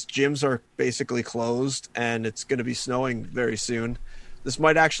thinking, since gyms are basically closed and it's going to be snowing very soon, this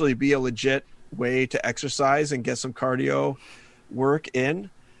might actually be a legit way to exercise and get some cardio work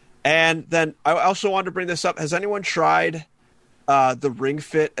in. And then I also wanted to bring this up. Has anyone tried the Ring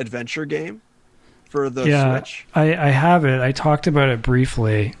Fit adventure game for the Switch? I have it. I talked about it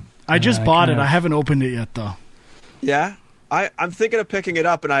briefly. I just bought it. I haven't opened it yet, though. Yeah? I'm thinking of picking it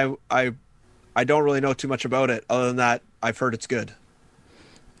up, and I don't really know too much about it, other than that I've heard it's good.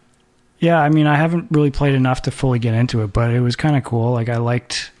 Yeah, I mean, I haven't really played enough to fully get into it, but it was kind of cool. I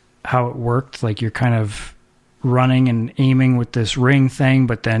liked how it worked. You're kind of running and aiming with this ring thing,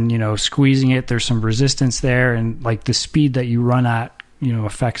 but then, you know, squeezing it, there's some resistance there, and like the speed that you run at, you know,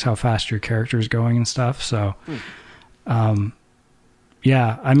 affects how fast your character is going and stuff. So,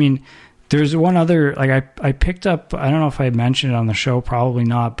 yeah, I mean, there's one other, like I picked up, I don't know if I mentioned it on the show, probably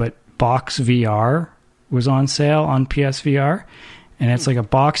not, but Box VR was on sale on PSVR, and it's like a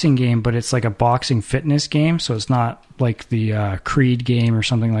boxing game, but it's like a boxing fitness game. So it's not like the Creed game or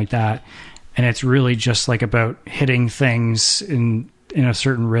something like that. And it's really just like about hitting things in a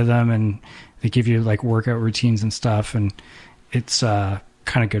certain rhythm, and they give you like workout routines and stuff. And it's kind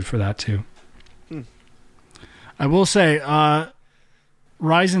of good for that too. I will say,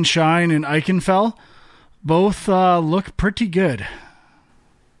 Rise and Shine and Eichenfell both look pretty good.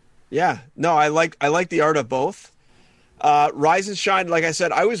 Yeah, no, I like the art of both. Rise and Shine, like I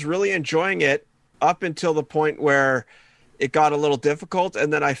said, I was really enjoying it up until the point where it got a little difficult,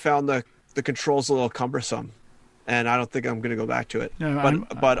 and then I found the controls a little cumbersome, and I don't think I'm going to go back to it. No,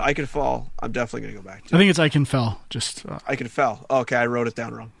 but Eichenfell, I'm definitely going to go back to. I think it's Eichenfell. Just Eichenfell. Oh, okay, I wrote it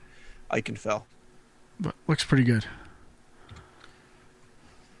down wrong. Eichenfell. But looks pretty good.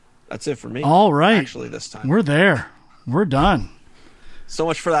 That's it for me. All right. Actually, this time we're there. We're done. So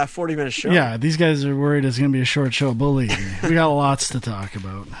much for that 40-minute show. Yeah, these guys are worried it's going to be a short show. Believe me, we got lots to talk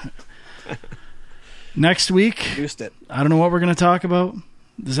about. Next week, I don't know what we're going to talk about.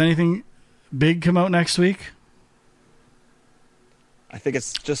 Does anything big come out next week? I think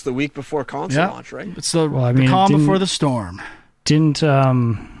it's just the week before console launch, right? It's the calm before the storm. Didn't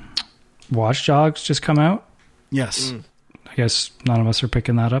Watch Dogs just come out? Yes. I guess none of us are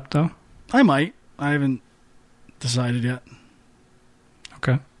picking that up, though. I might. I haven't decided yet.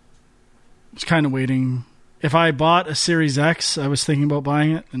 Okay. I was kind of waiting. If I bought a Series X, I was thinking about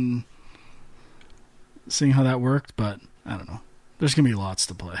buying it and seeing how that worked, but I don't know. There's going to be lots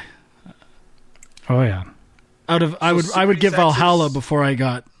to play. Oh, yeah. I would get Valhalla before I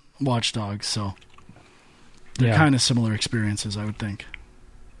got Watch Dogs, so they're kind of similar experiences, I would think.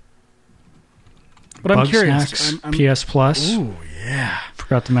 But I'm curious. PS Plus. Ooh, yeah.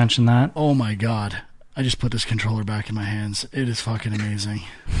 Forgot to mention that. Oh, my God. I just put this controller back in my hands. It is fucking amazing.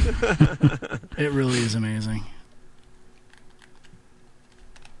 It really is amazing.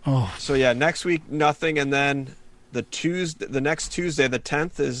 Oh. So, yeah, next week, nothing, and then the next Tuesday, the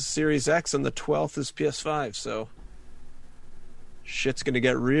 10th, is Series X, and the 12th is PS5, so shit's going to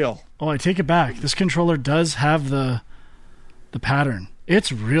get real. Oh, I take it back. This controller does have the pattern.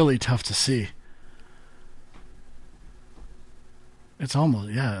 It's really tough to see. It's almost,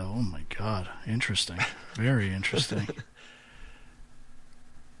 yeah, oh my God. Interesting. Very interesting.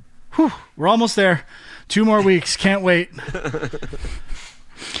 Whew, we're almost there. 2 more weeks. Can't wait.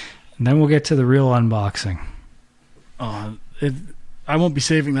 And then we'll get to the real unboxing. I won't be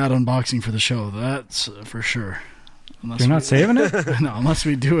saving that unboxing for the show. That's for sure. You're not saving it? No, unless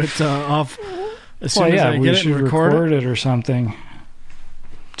we do it off as soon as I get it and record it or something.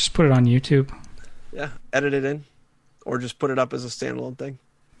 Just put it on YouTube. Yeah, edit it in. Or just put it up as a standalone thing.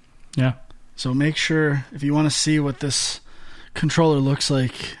 Yeah. So make sure, if you want to see what this controller looks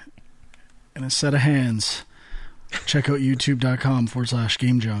like in a set of hands, check out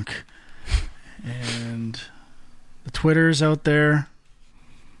youtube.com/GameJunk. And the Twitter's out there.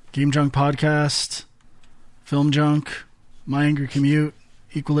 Game Junk Podcast, Film Junk, My Angry Commute,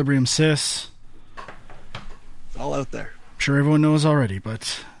 Equilibrium Sis. It's all out there. I'm sure everyone knows already,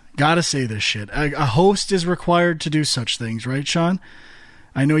 but gotta say this shit. A host is required to do such things, right, Sean?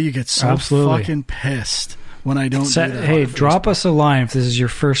 I know you get so fucking pissed when I don't do that. Hey, drop us a line if this is your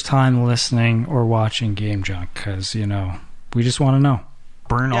first time listening or watching Game Junk, because, you know, we just want to know.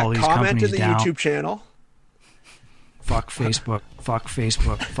 Burn all these companies down. Comment in the YouTube channel. Fuck Facebook. Fuck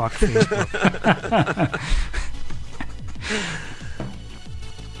Facebook. Fuck Facebook.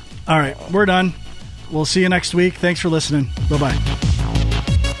 All right, we're done. We'll see you next week. Thanks for listening. Bye-bye.